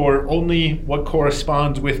 Therefore, only what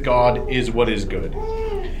corresponds with God is what is good.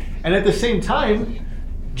 And at the same time,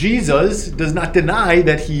 Jesus does not deny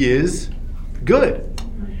that he is good.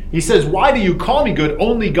 He says, why do you call me good?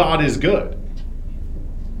 Only God is good.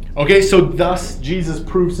 Okay, so thus Jesus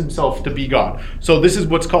proves himself to be God. So this is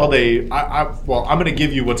what's called I'm going to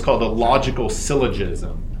give you what's called a logical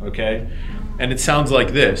syllogism. Okay? And it sounds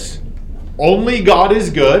like this. Only God is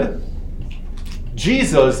good.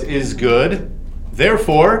 Jesus is good.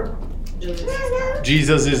 Therefore,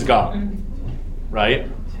 Jesus is God. Right?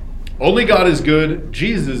 Only God is good.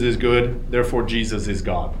 Jesus is good. Therefore, Jesus is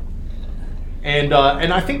God. And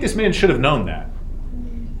I think this man should have known that,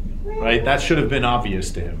 right? That should have been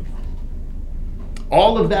obvious to him.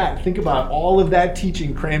 All of that, think about all of that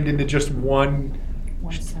teaching crammed into just one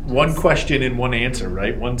question and one answer,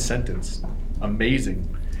 right? One sentence.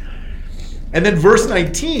 Amazing. And then verse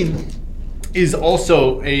 19 is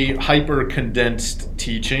also a hyper-condensed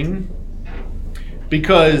teaching,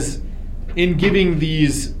 because in giving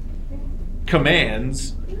these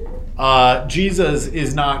commands, Jesus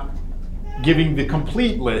is not giving the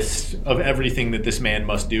complete list of everything that this man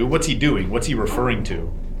must do. What's he doing? What's he referring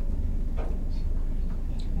to?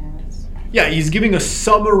 Yeah, he's giving a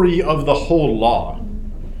summary of the whole law,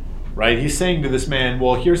 right? He's saying to this man,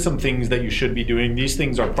 well, here's some things that you should be doing. These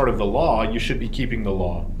things are part of the law. You should be keeping the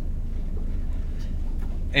law.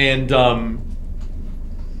 And,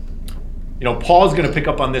 Paul's going to pick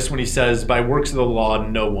up on this when he says, by works of the law,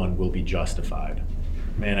 no one will be justified.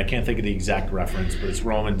 Man, I can't think of the exact reference, but it's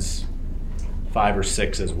Romans 5 or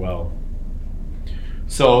 6 as well.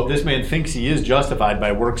 So this man thinks he is justified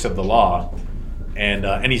by works of the law,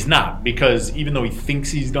 and he's not, because even though he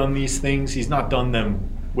thinks he's done these things, he's not done them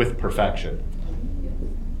with perfection.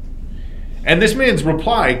 And this man's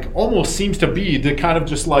reply almost seems to be to kind of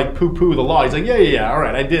just like poo-poo the law. He's like, yeah, all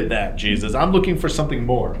right, I did that, Jesus. I'm looking for something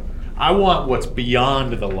more. I want what's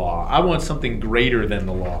beyond the law. I want something greater than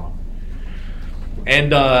the law.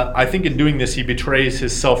 And I think in doing this, he betrays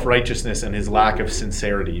his self-righteousness and his lack of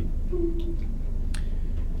sincerity.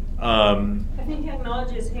 I think he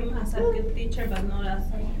acknowledges him as a good teacher, but not as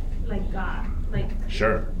like God.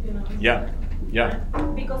 Sure. Yeah.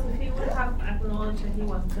 Because if he would have acknowledged that he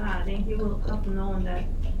was God, then he would have known that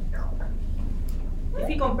if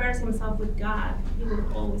he compares himself with God, he will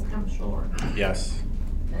always come short. Yes.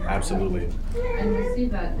 Absolutely. And we see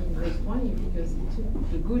that in verse 20 because he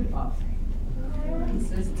took the good off. It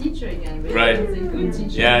says teacher again, but right. It's a good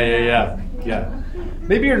teacher. Yeah.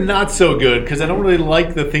 Maybe you're not so good because I don't really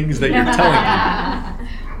like the things that you're telling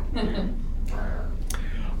me.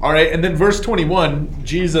 All right, and then verse 21,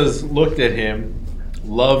 Jesus looked at him,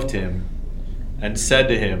 loved him, and said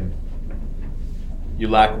to him, you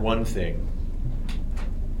lack one thing.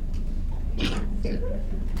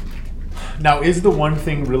 Now, is the one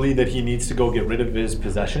thing really that he needs to go get rid of his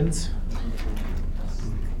possessions?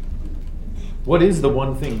 What is the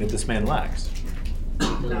one thing that this man lacks?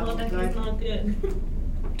 To know that he's not good.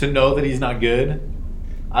 To know that he's not good?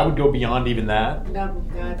 I would go beyond even that. Love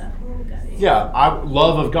of God. Yeah,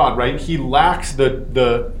 love of God, right? He lacks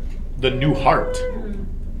the new heart.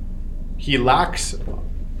 He lacks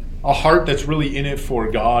a heart that's really in it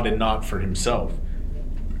for God and not for himself.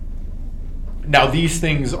 Now, these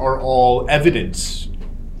things are all evidence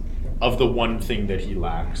of the one thing that he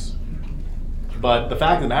lacks. But the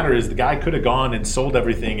fact of the matter is, the guy could have gone and sold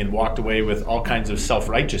everything and walked away with all kinds of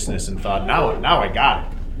self-righteousness and thought, now I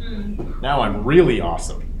got it. Now I'm really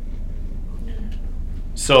awesome.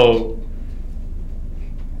 So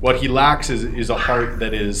what he lacks is a heart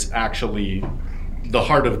that is actually the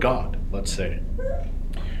heart of God, let's say.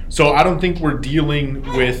 So I don't think we're dealing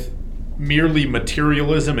with merely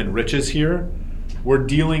materialism and riches here. We're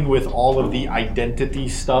dealing with all of the identity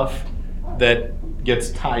stuff that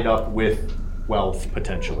gets tied up with wealth,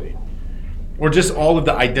 potentially. Or just all of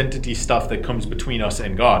the identity stuff that comes between us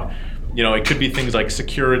and God. You know, it could be things like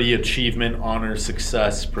security, achievement, honor,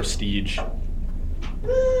 success, prestige.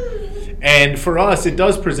 And for us, it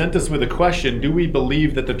does present us with a question: do we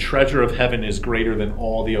believe that the treasure of heaven is greater than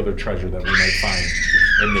all the other treasure that we might find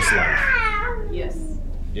in this life? Yes.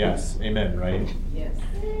 Yes, amen, right? Yes.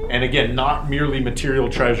 And again, not merely material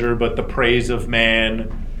treasure, but the praise of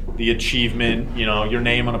man, the achievement, you know, your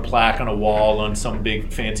name on a plaque on a wall on some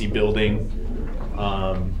big fancy building.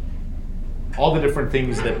 All the different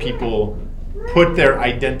things that people put their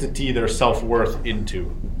identity, their self-worth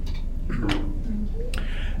into.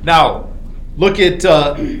 Now, look at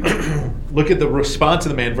the response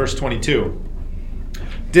of the man, verse 22.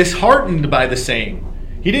 Disheartened by the saying.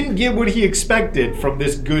 He didn't get what he expected from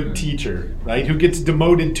this good teacher, right? Who gets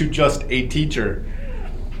demoted to just a teacher.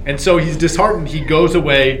 And so he's disheartened. He goes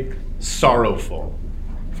away sorrowful,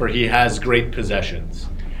 for he has great possessions.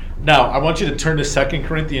 Now, I want you to turn to 2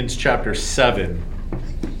 Corinthians chapter 7.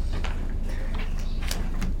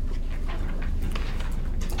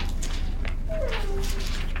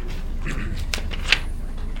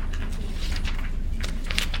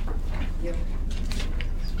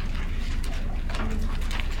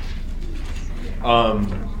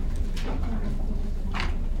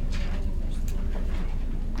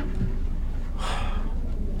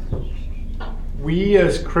 We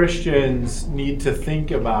as Christians need to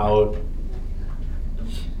think about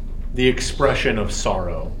the expression of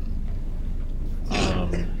sorrow.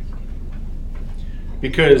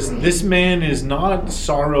 Because this man is not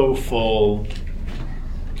sorrowful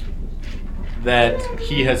that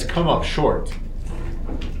he has come up short.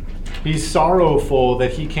 He's sorrowful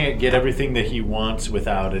that he can't get everything that he wants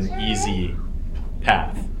without an easy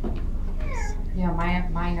path. Yeah,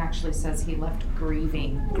 mine actually says he left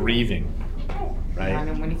grieving. Grieving, right? I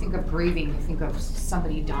mean, when you think of grieving, you think of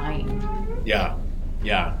somebody dying. Yeah.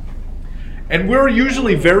 And we're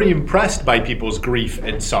usually very impressed by people's grief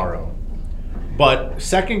and sorrow. But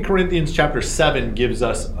 2 Corinthians chapter 7 gives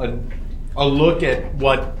us a look at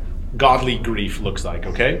what godly grief looks like,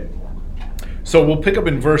 okay? So we'll pick up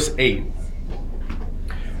in verse 8.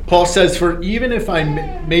 Paul says, "For even if I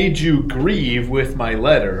made you grieve with my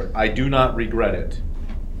letter, I do not regret it.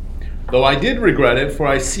 Though I did regret it, for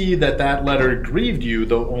I see that letter grieved you,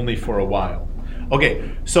 though only for a while." Okay,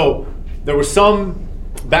 so there was some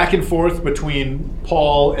back and forth between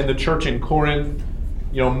Paul and the church in Corinth.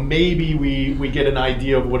 You know, maybe we get an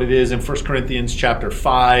idea of what it is in 1 Corinthians chapter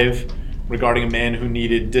 5 regarding a man who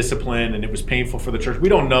needed discipline and it was painful for the church. We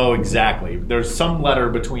don't know exactly. There's some letter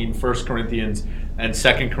between 1 Corinthians and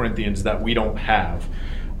 2 Corinthians that we don't have.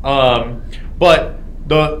 But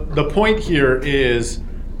the point here is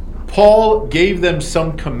Paul gave them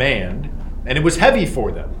some command and it was heavy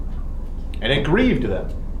for them and it grieved them.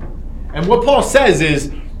 And what Paul says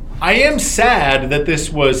is, I am sad that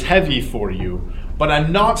this was heavy for you, but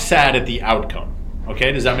I'm not sad at the outcome.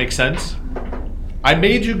 Okay, does that make sense? I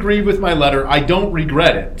made you grieve with my letter. I don't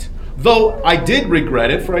regret it. Though I did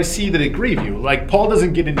regret it, for I see that it grieved you. Like, Paul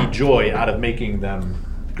doesn't get any joy out of making them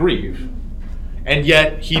grieve. And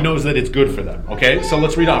yet, he knows that it's good for them. Okay, so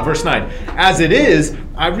let's read on. Verse 9. "As it is,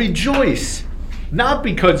 I rejoice, not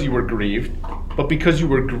because you were grieved, but because you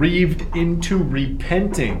were grieved into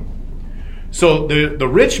repenting." So the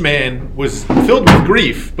rich man was filled with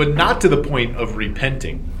grief, but not to the point of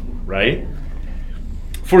repenting, right?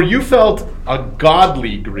 "For you felt a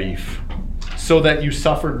godly grief, so that you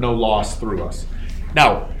suffered no loss through us."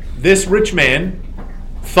 Now, this rich man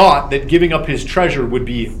thought that giving up his treasure would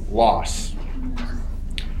be loss.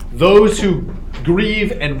 Those who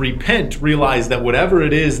grieve and repent realize that whatever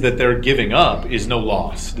it is that they're giving up is no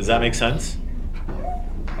loss. Does that make sense?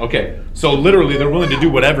 Okay, so literally they're willing to do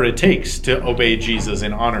whatever it takes to obey Jesus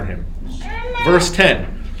and honor him. Verse 10,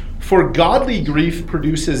 "For godly grief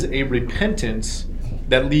produces a repentance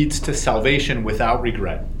that leads to salvation without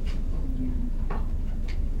regret."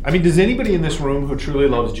 I mean, does anybody in this room who truly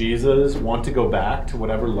loves Jesus want to go back to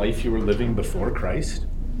whatever life you were living before Christ?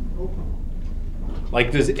 hope.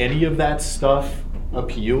 Like, does any of that stuff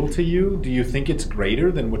appeal to you? Do you think it's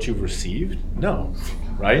greater than what you've received? No,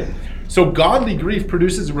 right? So godly grief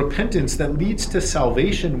produces a repentance that leads to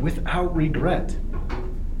salvation without regret,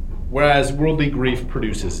 whereas worldly grief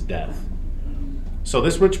produces death. So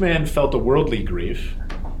this rich man felt a worldly grief,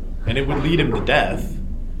 and it would lead him to death,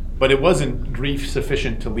 but it wasn't grief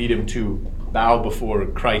sufficient to lead him to bow before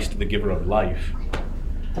Christ, the giver of life.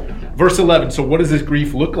 Verse 11, so what does this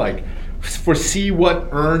grief look like? For see what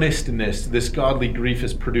earnestness this godly grief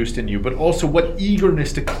has produced in you, but also what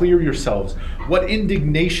eagerness to clear yourselves, what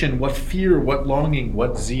indignation, what fear, what longing,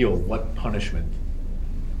 what zeal, what punishment.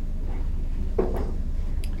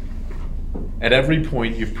 At every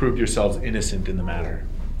point, you've proved yourselves innocent in the matter.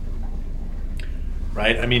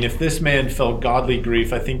 Right? I mean, if this man felt godly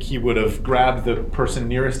grief, I think he would have grabbed the person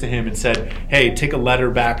nearest to him and said, hey, take a letter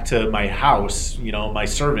back to my house, my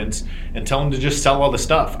servants, and tell them to just sell all the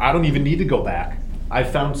stuff. I don't even need to go back. I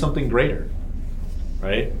found something greater.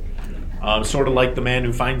 Right? Sort of like the man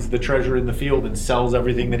who finds the treasure in the field and sells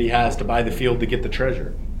everything that he has to buy the field to get the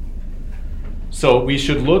treasure. So we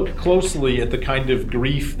should look closely at the kind of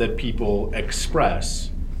grief that people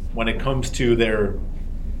express when it comes to their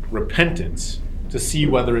repentance, to see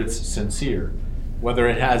whether it's sincere, whether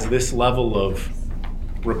it has this level of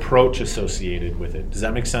reproach associated with it. Does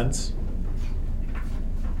that make sense?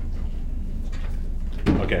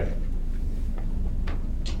 Okay.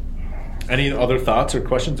 Any other thoughts or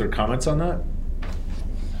questions or comments on that?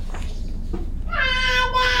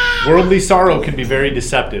 Worldly sorrow can be very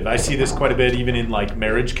deceptive. I see this quite a bit even in like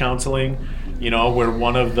marriage counseling, where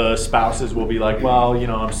one of the spouses will be like, well,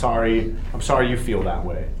 I'm sorry you feel that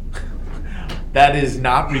way. That is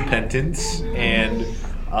not repentance, and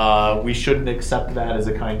we shouldn't accept that as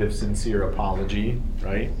a kind of sincere apology,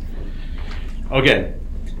 right? Okay.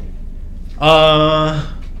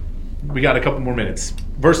 We got a couple more minutes.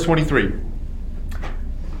 Verse 23.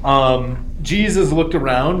 Jesus looked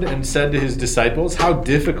around and said to his disciples, how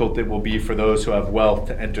difficult it will be for those who have wealth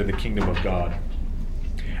to enter the kingdom of God.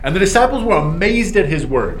 And the disciples were amazed at his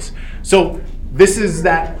words. So this is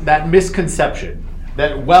that misconception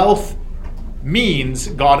that wealth means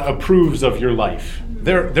God approves of your life.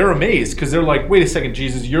 They're amazed because they're like, wait a second,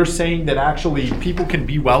 Jesus, you're saying that actually people can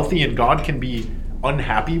be wealthy and God can be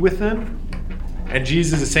unhappy with them? And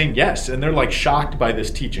Jesus is saying yes, and they're like shocked by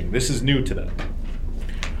this teaching. This is new to them.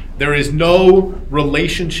 There is no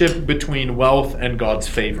relationship between wealth and God's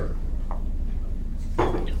favor.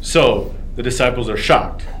 So the disciples are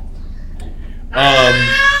shocked.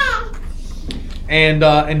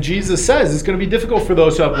 And Jesus says it's going to be difficult for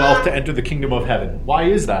those who have wealth to enter the kingdom of heaven. Why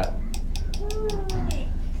is that?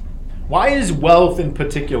 Why is wealth in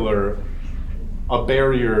particular a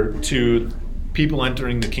barrier to people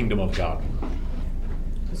entering the kingdom of God?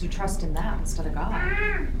 Because you trust in that instead of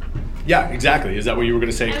God. Yeah, exactly. Is that what you were going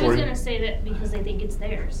to say, I was Corey? going to say that because they think it's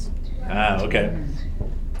theirs. Ah, okay.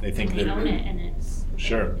 They think They that... own it, and it's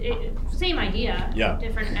Sure. Same idea, Yeah.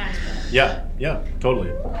 different aspect. Yeah,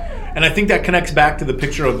 totally. And I think that connects back to the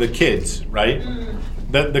picture of the kids, right?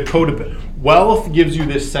 The codependent. Wealth gives you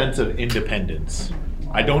this sense of independence.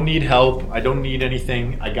 I don't need help. I don't need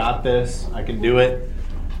anything. I got this. I can do it.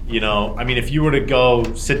 If you were to go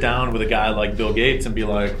sit down with a guy like Bill Gates and be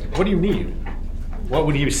like, what do you need? What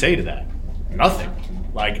would he say to that? Nothing.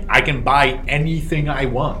 Like, I can buy anything I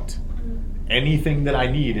want. Anything that I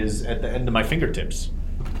need is at the end of my fingertips,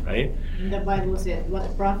 right? And the Bible said,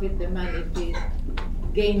 what profit the man if he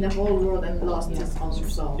gained the whole world and lost his own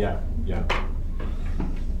soul? Yeah.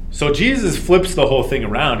 So Jesus flips the whole thing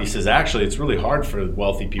around. He says, actually, it's really hard for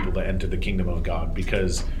wealthy people to enter the kingdom of God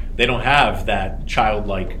because they don't have that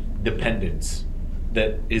childlike dependence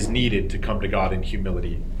that is needed to come to God in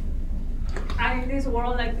humility. And in this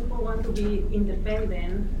world, people want to be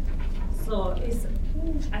independent. So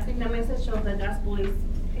I think the message of the gospel is,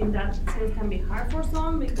 in that sense, can be hard for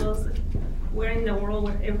some because we're in the world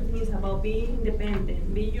where everything is about being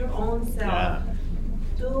independent, be your own self. Yeah.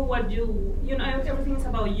 Do what everything is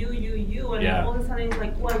about you, and Yeah. all of a sudden it's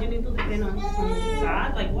like, well, you need to depend on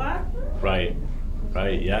God, like what? Right,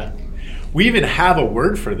 yeah. We even have a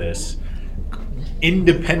word for this,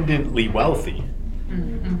 independently wealthy,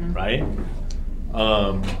 right?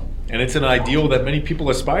 And it's an ideal that many people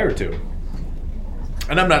aspire to.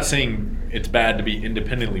 And I'm not saying it's bad to be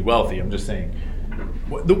independently wealthy. I'm just saying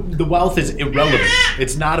the wealth is irrelevant.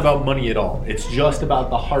 It's not about money at all. It's just about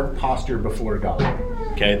the heart posture before God.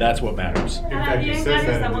 Okay, that's what matters. In fact, he says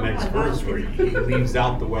that in the next verse where he leaves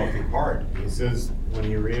out the wealthy part. He says, when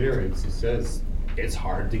he reiterates, he says, it's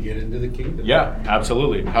hard to get into the kingdom. Yeah,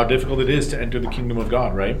 absolutely. How difficult it is to enter the kingdom of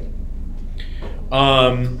God, right?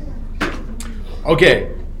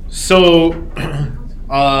 Okay, so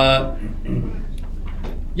the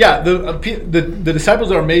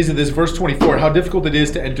disciples are amazed at this. Verse 24, how difficult it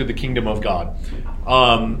is to enter the kingdom of God.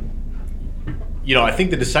 I think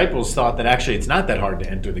the disciples thought that actually it's not that hard to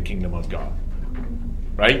enter the kingdom of God,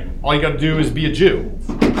 right? All you got to do is be a Jew,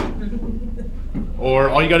 or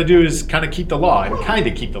all you got to do is kind of keep the law,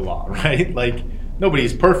 right? Like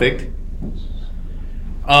nobody's perfect.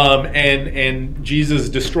 And Jesus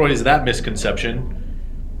destroys that misconception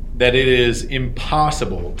that it is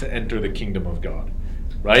impossible to enter the kingdom of God,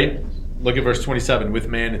 right? Look at verse 27. With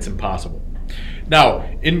man, it's impossible. Now,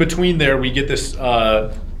 in between there, we get this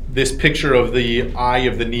this picture of the eye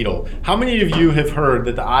of the needle. How many of you have heard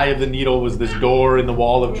that the eye of the needle was this door in the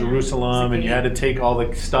wall of Jerusalem, and you had to take all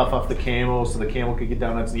the stuff off the camel so the camel could get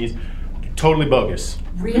down on its knees? Totally bogus.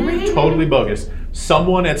 Really? Totally bogus.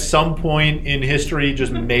 Someone at some point in history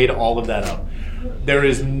just made all of that up. There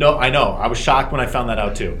is no, I know, I was shocked when I found that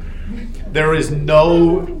out too. There is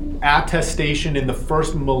no attestation in the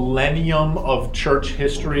first millennium of church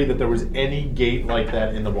history that there was any gate like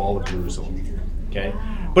that in the wall of Jerusalem. Okay?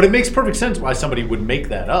 But it makes perfect sense why somebody would make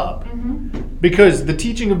that up. Because the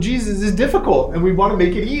teaching of Jesus is difficult and we want to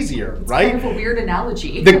make it easier, right? Kind of a weird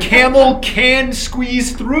analogy. The camel can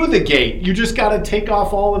squeeze through the gate. You just got to take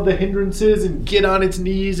off all of the hindrances and get on its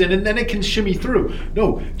knees, and then it can shimmy through.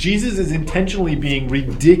 No, Jesus is intentionally being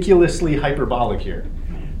ridiculously hyperbolic here.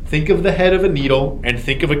 Think of the head of a needle and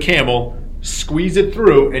think of a camel, squeeze it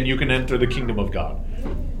through, and you can enter the kingdom of God.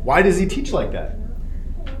 Why does he teach like that?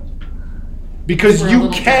 Because you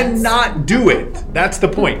cannot do it. That's the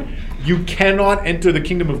point. You cannot enter the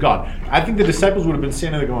kingdom of God. I think the disciples would have been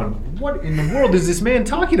standing there going, what in the world is this man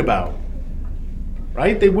talking about?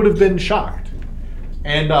 Right? They would have been shocked.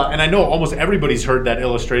 And I know almost everybody's heard that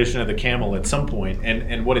illustration of the camel at some point.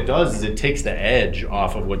 And what it does is it takes the edge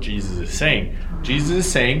off of what Jesus is saying. Jesus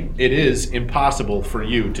is saying it is impossible for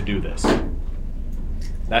you to do this.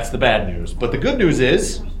 That's the bad news. But the good news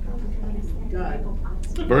is,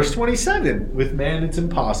 verse 27, with man it's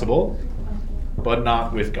impossible, but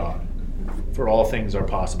not with God. For all things are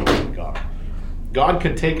possible with God. God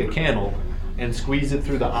could take a camel and squeeze it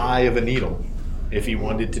through the eye of a needle if he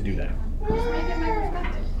wanted to do that.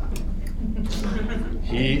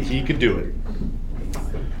 He could do it.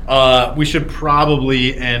 We should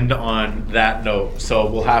probably end on that note,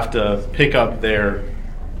 so we'll have to pick up there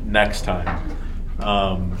next time.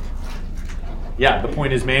 The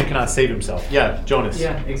point is man cannot save himself. Yeah, Jonas.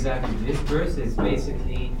 Yeah, exactly. This verse is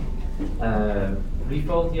basically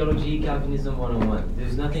Reformed Theology, Calvinism 101.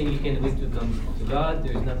 There's nothing you can do to come to God.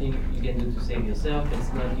 There's nothing you can do to save yourself.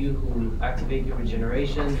 It's not you who activate your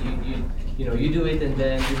regeneration. You do it and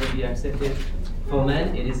then you will be accepted. For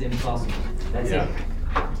man, it is impossible. That's it.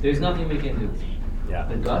 There's nothing we can do. Yeah.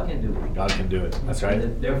 But God can do it. God can do it. That's right.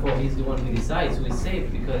 And therefore, he's the one who decides who is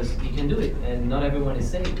saved because he can do it, and not everyone is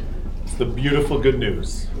saved. It's the beautiful good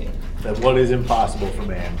news that what is impossible for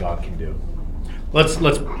man, God can do. Let's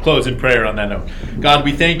close in prayer on that note. God,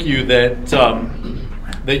 we thank you that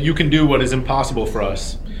that you can do what is impossible for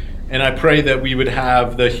us. And I pray that we would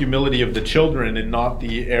have the humility of the children and not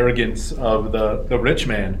the arrogance of the rich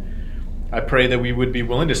man. I pray that we would be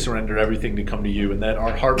willing to surrender everything to come to you, and that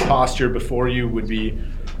our heart posture before you would be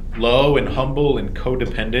low and humble and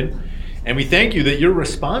codependent. And we thank you that your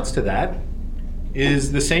response to that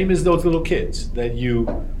is the same as those little kids, that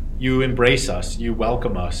you embrace us, you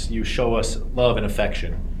welcome us, you show us love and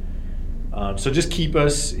affection. So just keep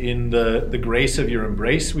us in the grace of your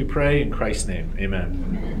embrace, we pray, in Christ's name.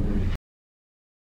 Amen.